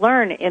don't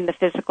learn in the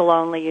physical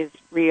only is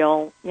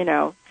real,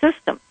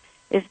 system,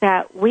 is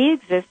that we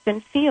exist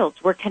in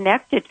fields. We're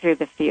connected through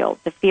the field.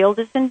 The field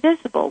is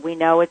invisible. We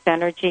know it's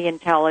energy,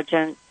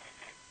 intelligent,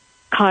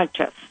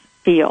 conscious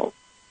field,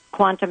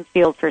 quantum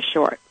field for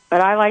short. But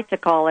I like to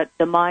call it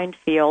the mind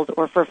field,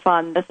 or for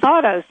fun, the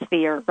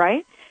thoughtosphere,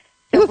 right?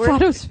 So the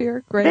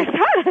thoughtosphere, great. The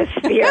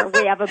thoughtosphere.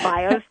 We have a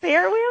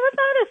biosphere, we have a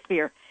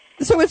thoughtosphere.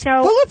 So it's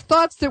full of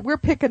thoughts that we're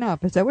picking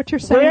up. Is that what you're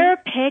saying? We're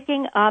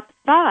picking up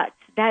thoughts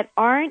that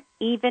aren't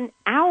even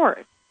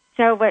ours.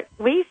 So what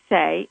we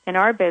say in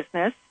our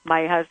business,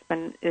 my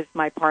husband is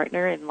my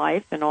partner in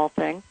life and all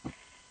things,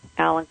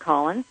 Dianne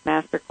Collins,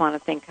 Master Quantum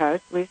Think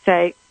Coach, we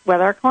say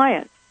with our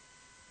clients,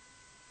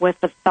 with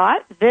the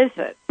thought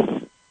visits,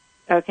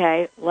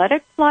 okay, let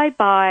it fly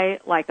by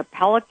like a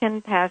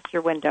pelican past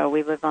your window.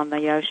 We live on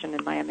the ocean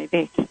in Miami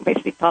Beach. We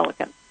see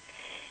pelicans.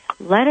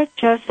 Let it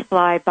just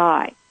fly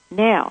by.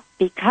 Now,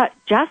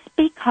 just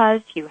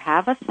because you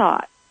have a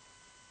thought,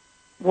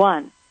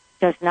 one,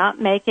 does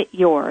not make it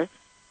yours.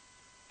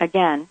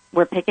 Again,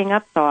 we're picking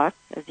up thoughts,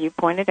 as you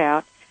pointed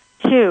out.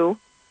 Two,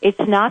 it's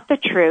not the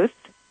truth,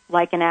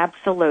 like an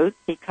absolute,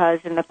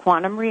 because in the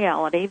quantum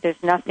reality,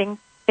 there's nothing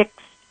fixed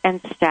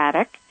and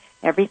static.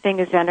 Everything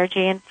is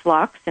energy in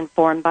flux,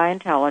 informed by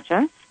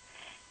intelligence.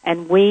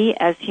 And we,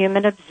 as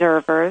human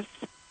observers,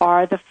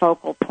 are the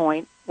focal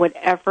point.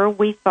 Whatever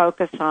we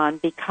focus on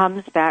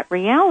becomes that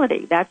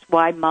reality. That's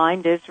why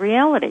mind is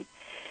reality.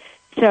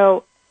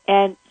 So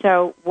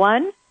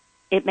one,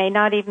 it may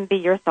not even be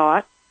your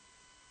thought.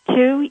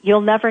 Two,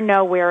 you'll never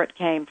know where it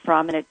came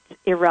from, and it's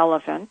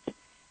irrelevant.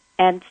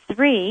 And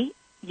three,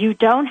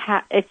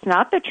 it's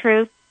not the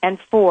truth. And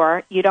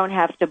four, you don't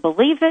have to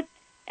believe it.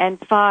 And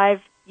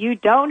five, you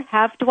don't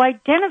have to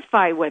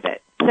identify with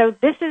it. So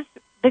this is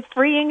the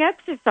freeing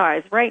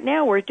exercise. Right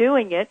now we're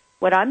doing it.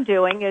 What I'm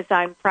doing is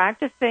I'm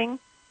practicing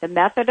the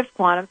method of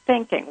quantum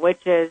thinking,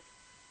 which is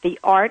the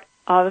art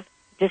of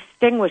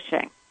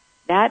distinguishing.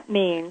 That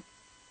means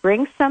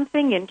bring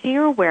something into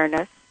your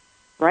awareness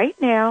right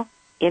now,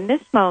 in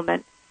this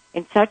moment,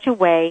 in such a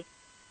way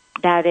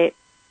that it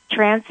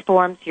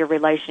transforms your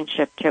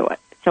relationship to it.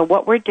 So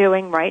what we're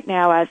doing right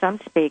now as I'm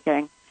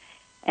speaking,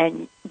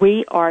 and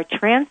we are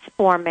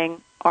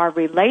transforming our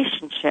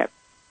relationship.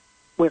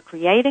 We're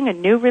creating a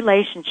new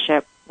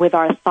relationship with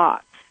our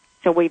thoughts.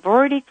 So we've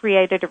already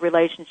created a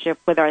relationship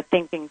with our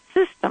thinking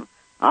system.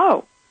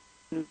 Oh,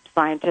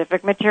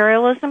 scientific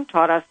materialism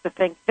taught us to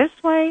think this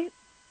way,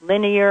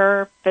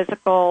 linear,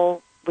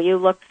 physical. You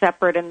look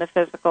separate in the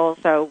physical,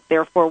 so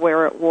therefore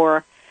we're at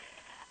war.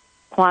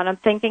 Quantum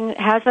thinking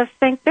has us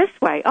think this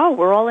way. Oh,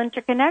 we're all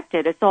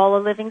interconnected. It's all a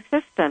living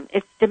system.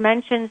 It's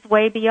dimensions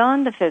way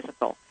beyond the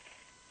physical.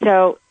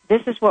 So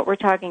this is what we're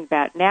talking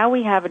about. Now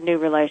we have a new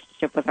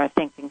relationship with our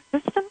thinking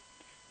system,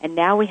 and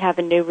now we have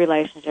a new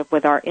relationship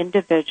with our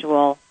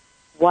individual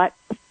what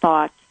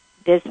thoughts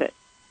visit.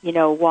 You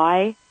know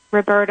why,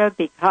 Roberta?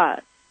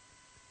 Because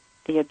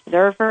the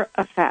observer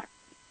effect,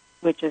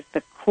 which is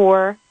the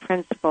core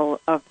principle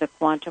of the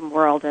quantum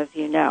world, as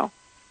you know,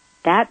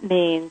 that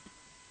means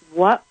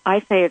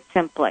I say it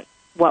simply,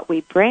 what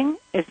we bring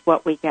is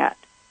what we get.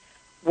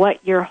 What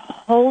you're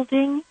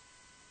holding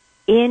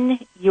in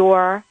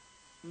your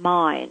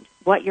mind,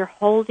 what you're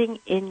holding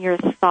in your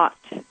thought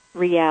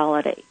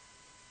reality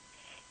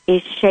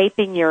is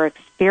shaping your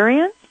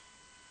experience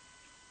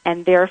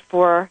and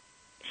therefore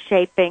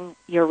shaping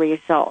your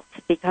results,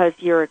 because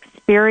your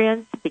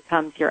experience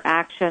becomes your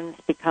actions,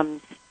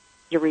 becomes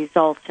your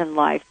results in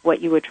life,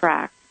 what you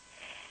attract.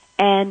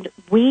 And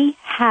we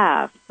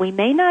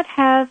may not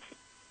have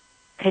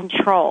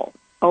control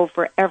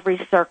over every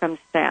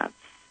circumstance,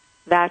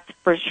 that's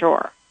for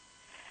sure.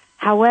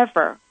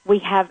 However, we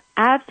have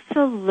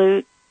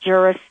absolute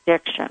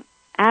jurisdiction,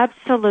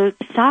 absolute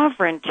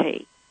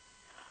sovereignty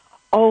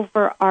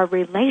over our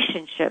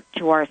relationship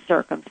to our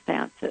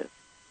circumstances.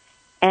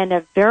 And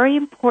a very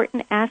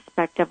important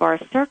aspect of our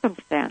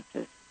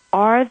circumstances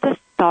are the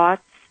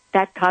thoughts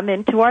that come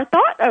into our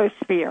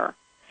thoughtosphere.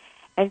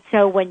 And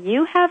so when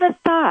you have a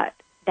thought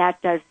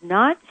that does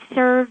not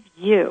serve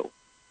you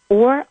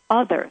or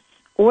others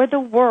or the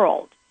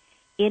world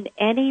in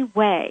any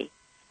way,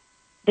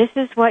 this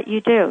is what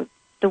you do.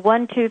 The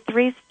 1, 2,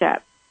 3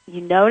 step. You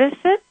notice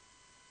it.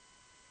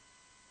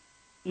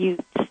 You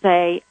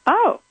say,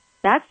 oh,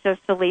 that's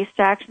just the least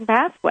action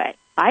pathway.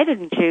 I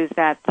didn't choose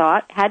that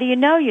thought. How do you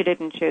know you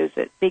didn't choose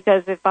it?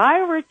 Because if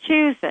I were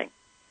choosing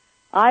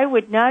I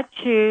would not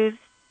choose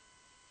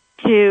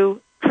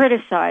to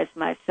criticize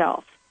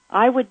myself.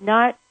 I would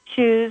not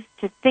choose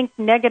to think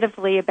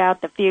negatively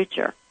about the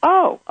future.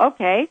 Oh,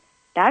 okay,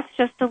 that's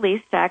just the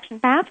least action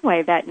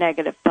pathway, that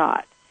negative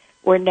thought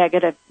or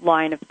negative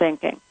line of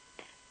thinking.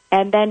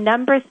 And then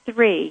number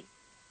 3,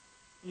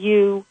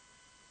 you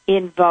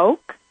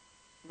invoke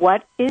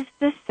what is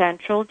the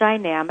central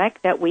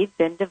dynamic that we've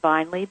been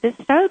divinely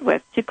bestowed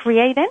with to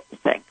create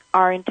anything,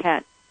 our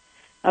intent.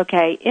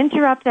 Okay,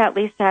 interrupt that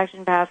least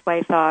action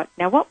pathway thought.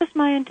 Now, what was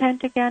my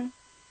intent again?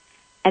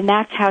 And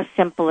that's how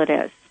simple it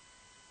is.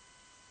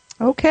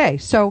 Okay,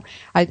 so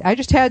I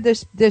just had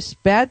this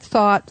bad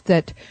thought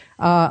that,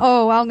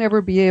 I'll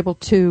never be able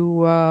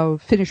to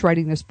finish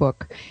writing this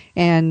book.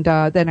 And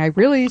then I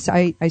realize,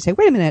 I say,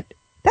 wait a minute,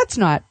 that's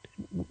not,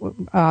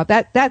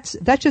 that's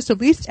just a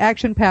least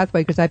action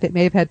pathway because I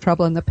may have had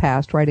trouble in the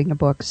past writing a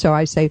book. So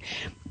I say,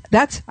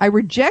 I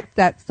reject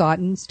that thought.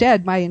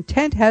 Instead, my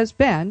intent has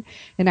been,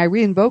 and I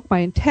reinvoke my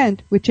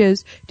intent, which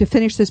is to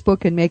finish this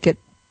book and make it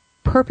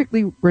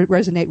perfectly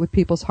resonate with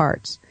people's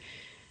hearts.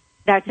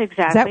 That's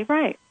exactly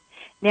right.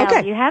 Now,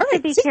 okay. You have to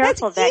be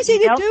careful that's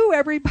easy to do,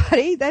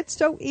 everybody. That's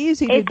so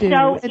easy to do. It's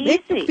so and easy.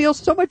 make you feel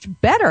so much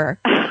better.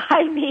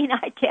 I mean,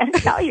 I can't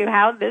tell you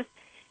how this,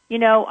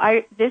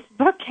 this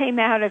book came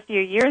out a few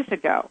years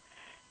ago.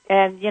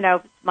 And,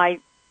 my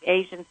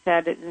agent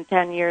said in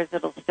 10 years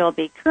it'll still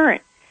be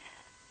current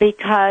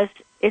because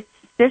it's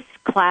this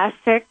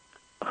classic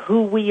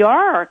who we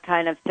are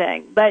kind of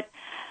thing. But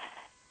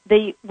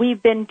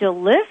we've been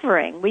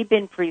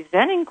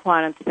presenting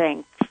quantum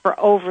things for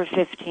over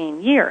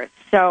 15 years.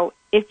 So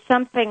it's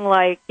something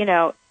like,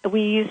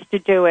 we used to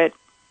do it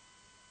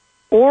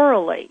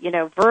orally,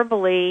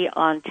 verbally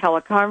on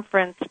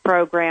teleconference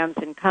programs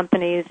in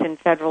companies and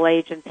federal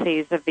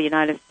agencies of the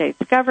United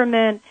States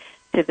government,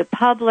 to the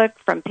public,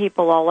 from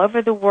people all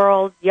over the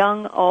world,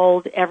 young,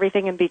 old,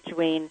 everything in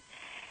between.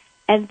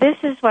 And this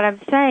is what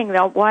I'm saying,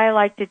 though, why I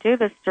like to do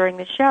this during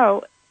the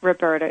show,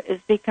 Roberta,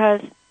 is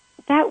because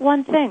that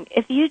one thing,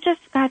 if you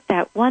just got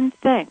that one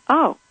thing,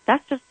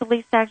 that's just the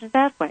least action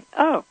pathway.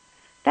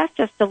 That's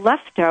just a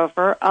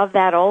leftover of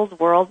that old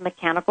world,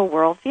 mechanical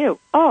worldview.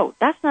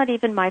 That's not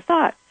even my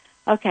thought.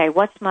 Okay,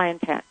 what's my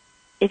intent?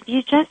 If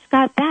you just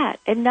got that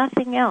and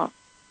nothing else,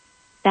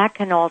 that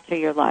can alter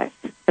your life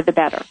for the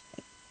better.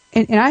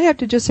 And I have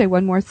to just say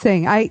one more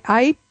thing.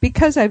 I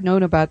because I've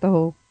known about the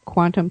whole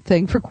quantum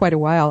thing for quite a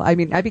while. I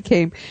mean, I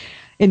became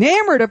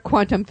enamored of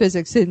quantum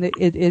physics in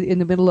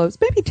the middle of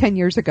maybe 10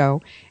 years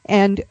ago,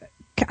 and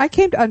I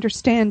came to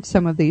understand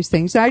some of these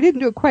things. I didn't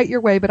do it quite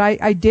your way, but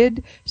I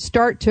did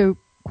start to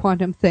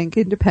quantum think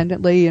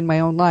independently in my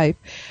own life.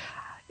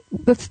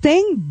 The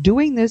thing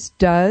doing this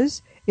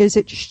does is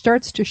it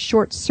starts to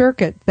short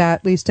circuit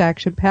that least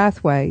action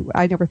pathway.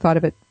 I never thought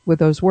of it with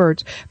those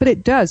words, but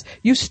it does.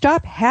 You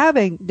stop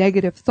having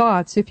negative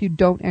thoughts if you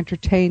don't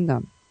entertain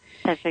them.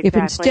 That's exactly if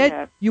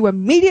instead you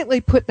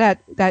immediately put that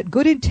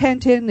good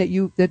intent in,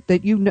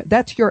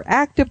 that's your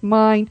active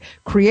mind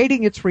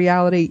creating its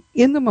reality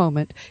in the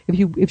moment.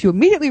 If you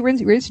immediately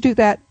do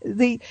that,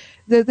 the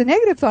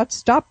negative thoughts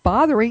stop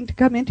bothering to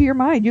come into your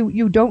mind.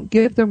 You don't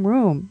give them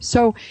room.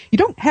 So you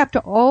don't have to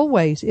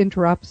always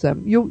interrupt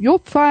them. You'll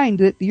find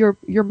that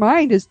your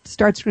mind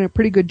starts doing a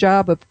pretty good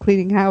job of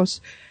cleaning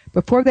house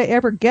before they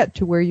ever get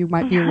to where you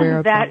might be aware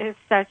of that them.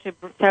 That is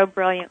so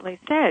brilliantly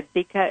said,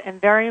 and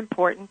very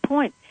important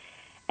point.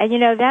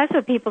 And, that's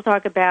what people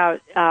talk about,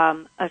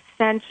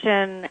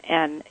 ascension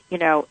and,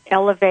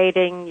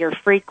 elevating your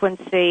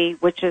frequency,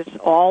 which is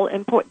all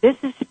important. This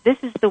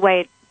is the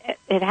way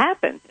it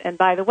happens. And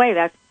by the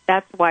way,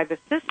 that's why the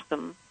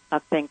system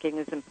of thinking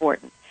is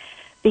important,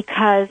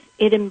 because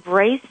it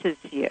embraces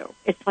you.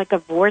 It's like a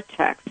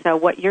vortex. So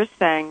what you're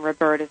saying,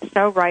 Roberta, is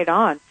so right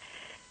on,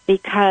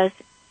 because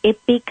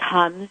it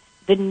becomes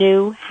the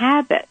new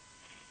habit.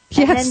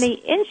 Yes. And then the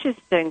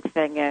interesting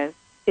thing is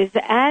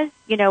as,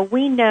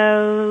 we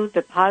know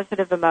the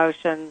positive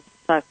emotions,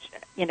 such,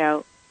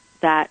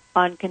 that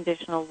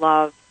unconditional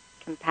love,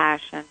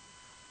 compassion,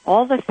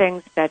 all the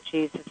things that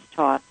Jesus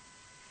taught,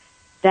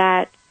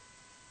 that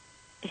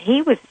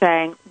he was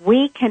saying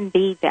we can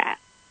be that.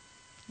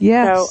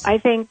 Yes. So I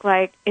think,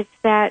 it's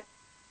that,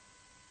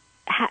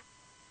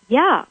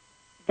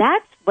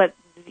 that's what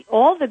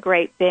all the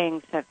great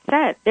beings have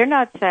said. They're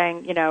not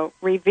saying,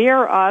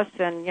 revere us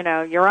and,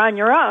 you're on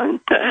your own.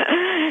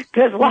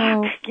 Good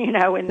luck, in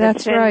the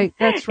sin. Right.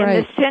 That's right.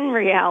 In the sin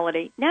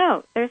reality.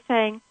 No, they're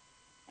saying,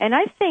 and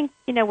I think,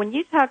 when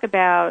you talk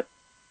about,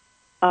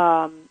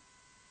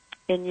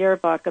 in your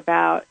book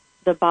about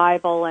the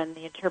Bible and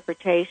the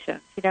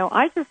interpretations,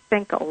 I just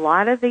think a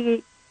lot of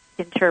the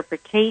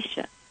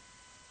interpretation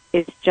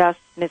is just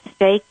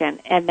mistaken,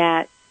 and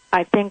that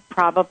I think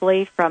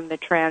probably from the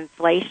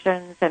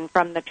translations and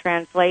from the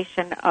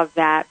translation of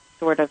that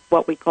sort of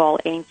what we call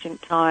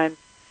ancient times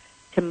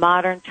to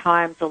modern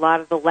times, a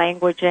lot of the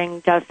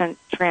languaging doesn't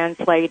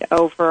translate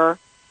over.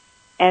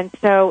 And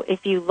so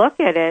if you look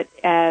at it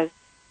as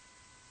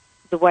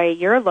the way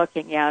you're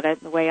looking at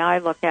it and the way I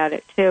look at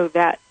it too,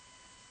 that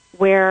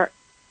we're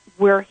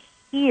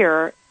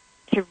here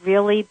to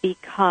really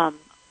become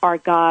our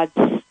God's,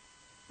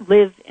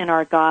 live in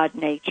our God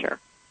nature.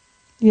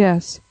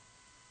 Yes.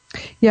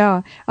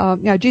 Yeah.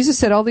 Jesus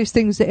said all these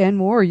things and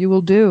more you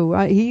will do.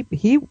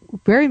 He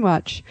very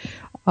much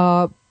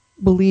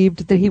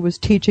believed that he was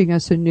teaching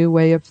us a new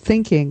way of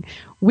thinking.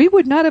 We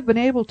would not have been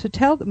able to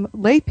tell the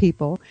lay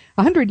people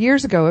 100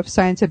 years ago if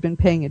science had been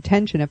paying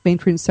attention, if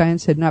mainstream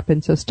science had not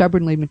been so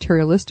stubbornly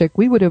materialistic,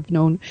 we would have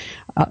known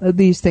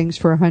these things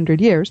for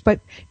 100 years. But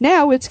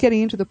now it's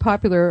getting into the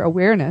popular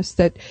awareness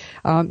that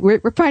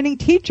we're finding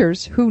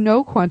teachers who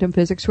know quantum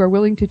physics who are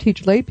willing to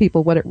teach lay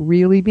people what it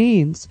really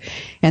means.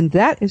 And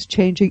that is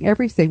changing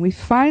everything. We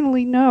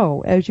finally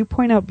know, as you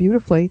point out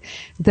beautifully,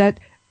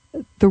 that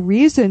the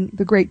reason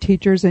the great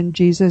teachers, and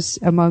Jesus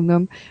among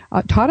them,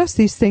 taught us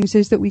these things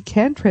is that we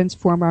can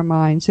transform our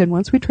minds. And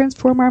once we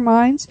transform our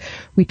minds,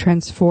 we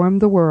transform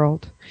the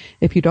world.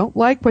 If you don't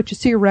like what you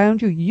see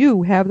around you,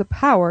 you have the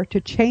power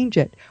to change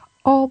it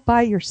all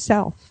by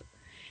yourself.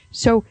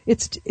 So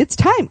it's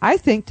time, I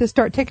think, to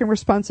start taking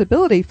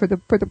responsibility for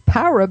the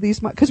power of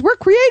these, because we're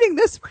creating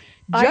this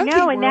junky I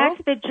know, and world.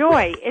 that's the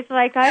joy. It's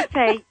like I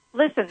say,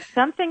 listen,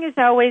 something is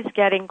always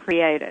getting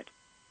created,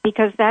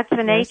 because that's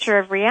the nature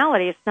of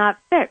reality. It's not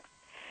fixed.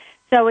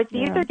 So it's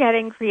either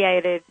getting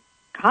created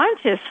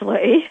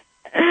consciously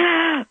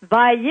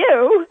by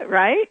you,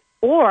 right?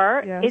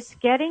 Or it's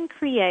getting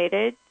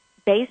created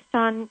based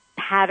on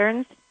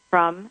patterns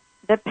from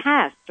the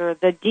past or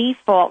the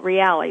default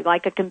reality,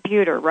 like a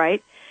computer,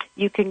 right?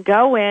 You can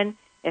go in,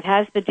 it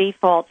has the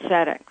default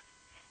settings.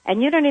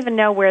 And you don't even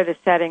know where the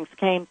settings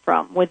came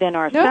from within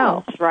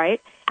ourselves,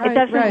 right? It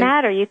doesn't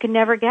matter. You can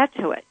never get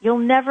to it. You'll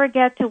never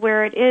get to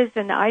where it is,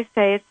 and I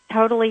say it's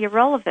totally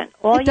irrelevant.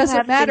 All it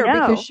doesn't matter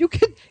because you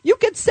can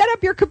set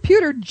up your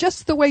computer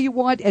just the way you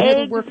want, and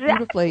it'll work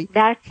beautifully.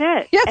 That's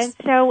it. Yes. And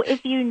so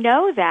if you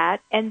know that,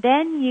 and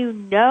then you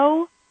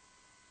know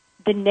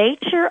the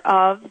nature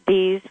of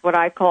these, what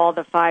I call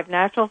the 5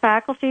 natural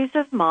faculties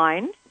of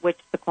mind, which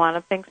the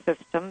quantum think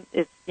system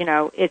is,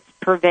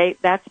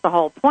 that's the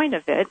whole point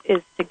of it,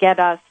 is to get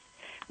us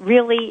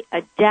really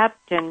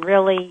adept and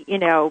really,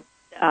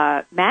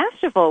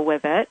 masterful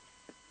with it,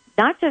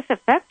 not just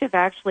effective,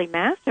 actually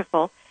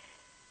masterful,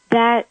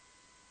 that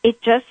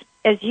it just,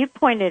 as you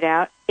pointed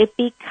out, it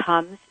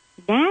becomes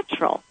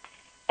natural.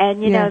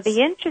 And,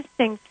 the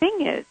interesting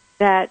thing is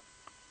that,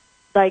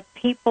 like,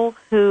 people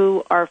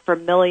who are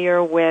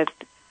familiar with,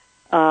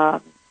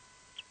 what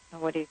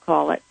do you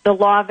call it, the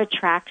law of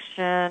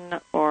attraction,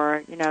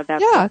 or,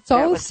 it's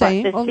all the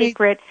same. The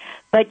secret.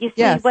 But you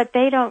see, what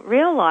they don't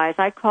realize,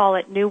 I call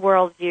it new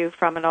worldview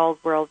from an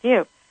old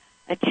worldview.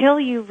 Until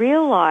you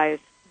realize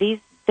these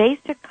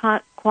basic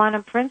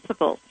quantum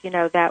principles,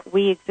 that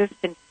we exist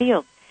in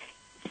fields.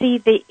 See,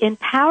 the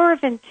power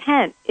of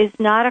intent is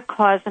not a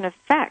cause and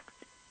effect.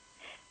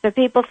 So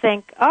people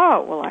think,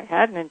 oh, well, I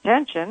had an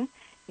intention.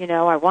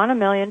 I want $1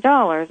 million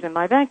in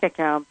my bank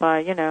account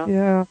by,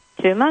 2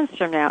 months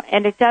from now.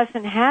 And it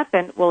doesn't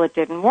happen. Well, it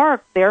didn't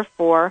work.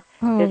 Therefore,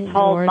 this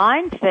whole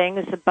mind thing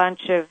is a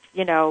bunch of,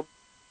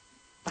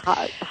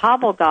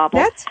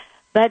 hobble-gobble.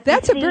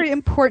 That's a very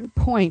important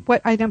point.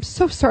 I'm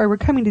so sorry, we're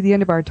coming to the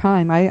end of our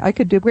time.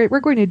 We're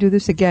going to do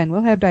this again.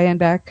 We'll have Dianne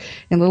back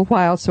in a little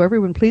while. So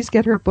everyone, please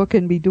get her book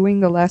and be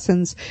doing the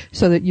lessons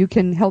so that she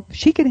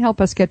can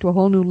help us get to a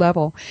whole new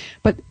level.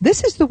 But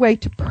this is the way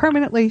to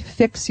permanently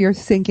fix your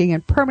thinking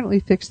and permanently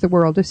fix the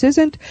world. This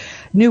isn't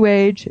new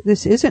age.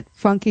 This isn't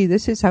funky.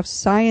 This is how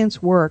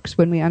science works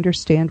when we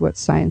understand what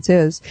science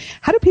is.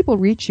 How do people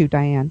reach you,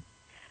 Dianne?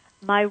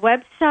 My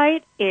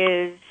website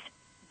is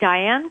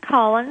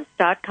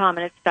DianneCollins.com,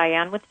 and it's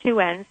Dianne with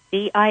 2 N's,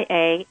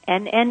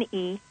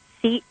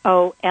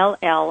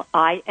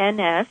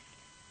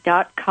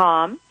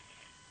 DianneCollins.com.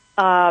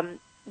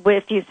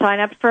 If you sign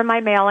up for my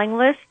mailing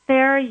list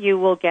there, you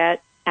will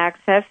get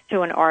access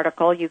to an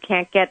article you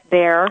can't get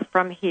there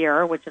from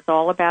here, which is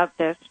all about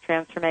this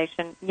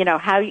transformation,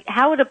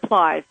 how it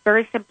applies,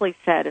 very simply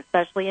said,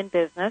 especially in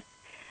business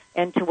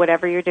and to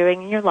whatever you're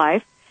doing in your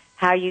life,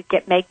 how you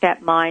make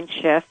that mind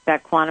shift,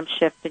 that quantum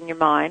shift in your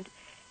mind.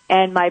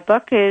 And my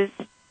book is,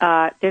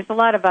 there's a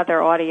lot of other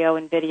audio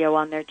and video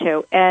on there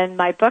too. And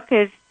my book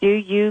is, Do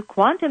You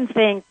Quantum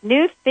Think?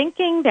 New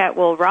Thinking That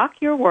Will Rock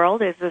Your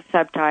World is the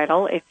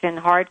subtitle. It's in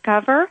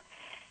hardcover,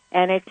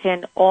 and it's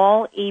in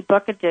all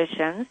ebook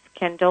editions,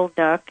 Kindle,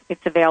 Nook.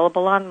 It's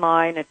available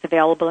online. It's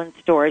available in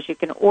stores. You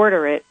can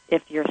order it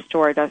if your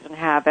store doesn't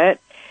have it.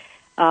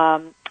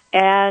 I'm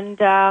in.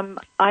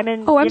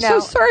 Oh, I'm so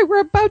sorry.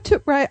 We're about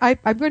to. Right,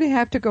 I'm going to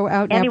have to go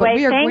out now. Anyway, but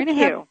we are thank going to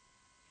you. Have,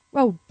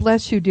 oh,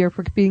 bless you, dear,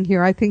 for being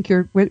here. I think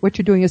what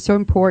you're doing is so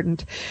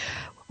important.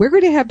 We're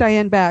going to have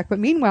Dianne back, but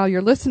meanwhile,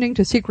 you're listening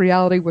to Seek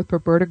Reality with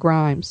Roberta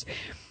Grimes.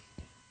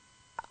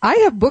 I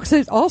have books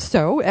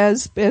also,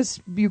 as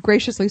you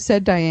graciously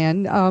said,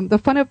 Dianne, The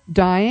Fun of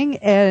Dying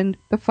and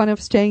The Fun of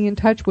Staying in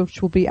Touch,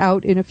 which will be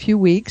out in a few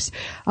weeks,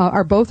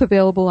 are both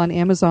available on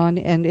Amazon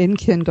and in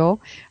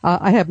Kindle.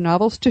 I have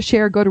novels to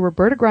share. Go to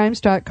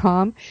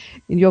RobertaGrimes.com,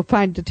 and you'll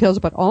find details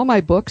about all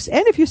my books.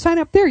 And if you sign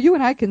up there, you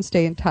and I can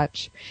stay in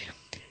touch.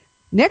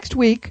 Next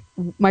week,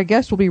 my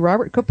guest will be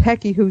Robert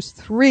Kopecki, whose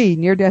 3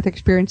 near-death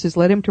experiences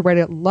led him to write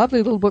a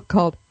lovely little book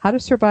called How to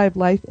Survive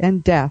Life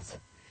and Death.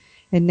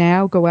 And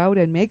now go out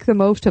and make the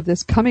most of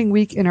this coming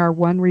week in our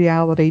one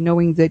reality,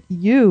 knowing that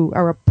you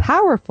are a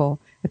powerful,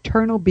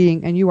 eternal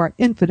being and you are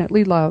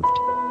infinitely loved.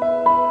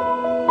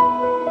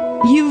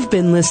 You've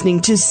been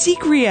listening to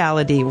Seek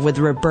Reality with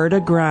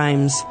Roberta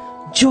Grimes.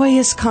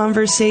 Joyous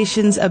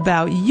conversations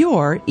about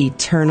your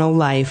eternal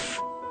life.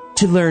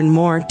 To learn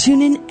more,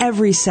 tune in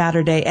every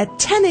Saturday at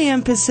 10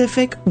 a.m.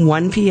 Pacific,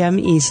 1 p.m.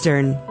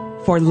 Eastern.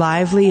 For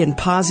lively and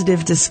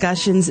positive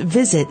discussions,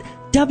 visit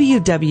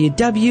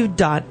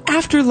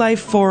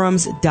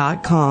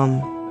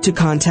www.afterlifeforums.com. To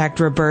contact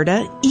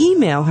Roberta,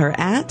 email her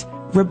at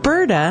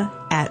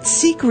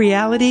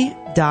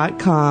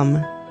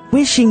roberta@seekreality.com.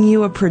 Wishing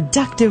you a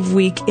productive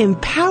week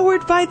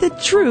empowered by the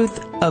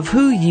truth of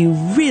who you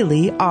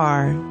really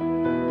are.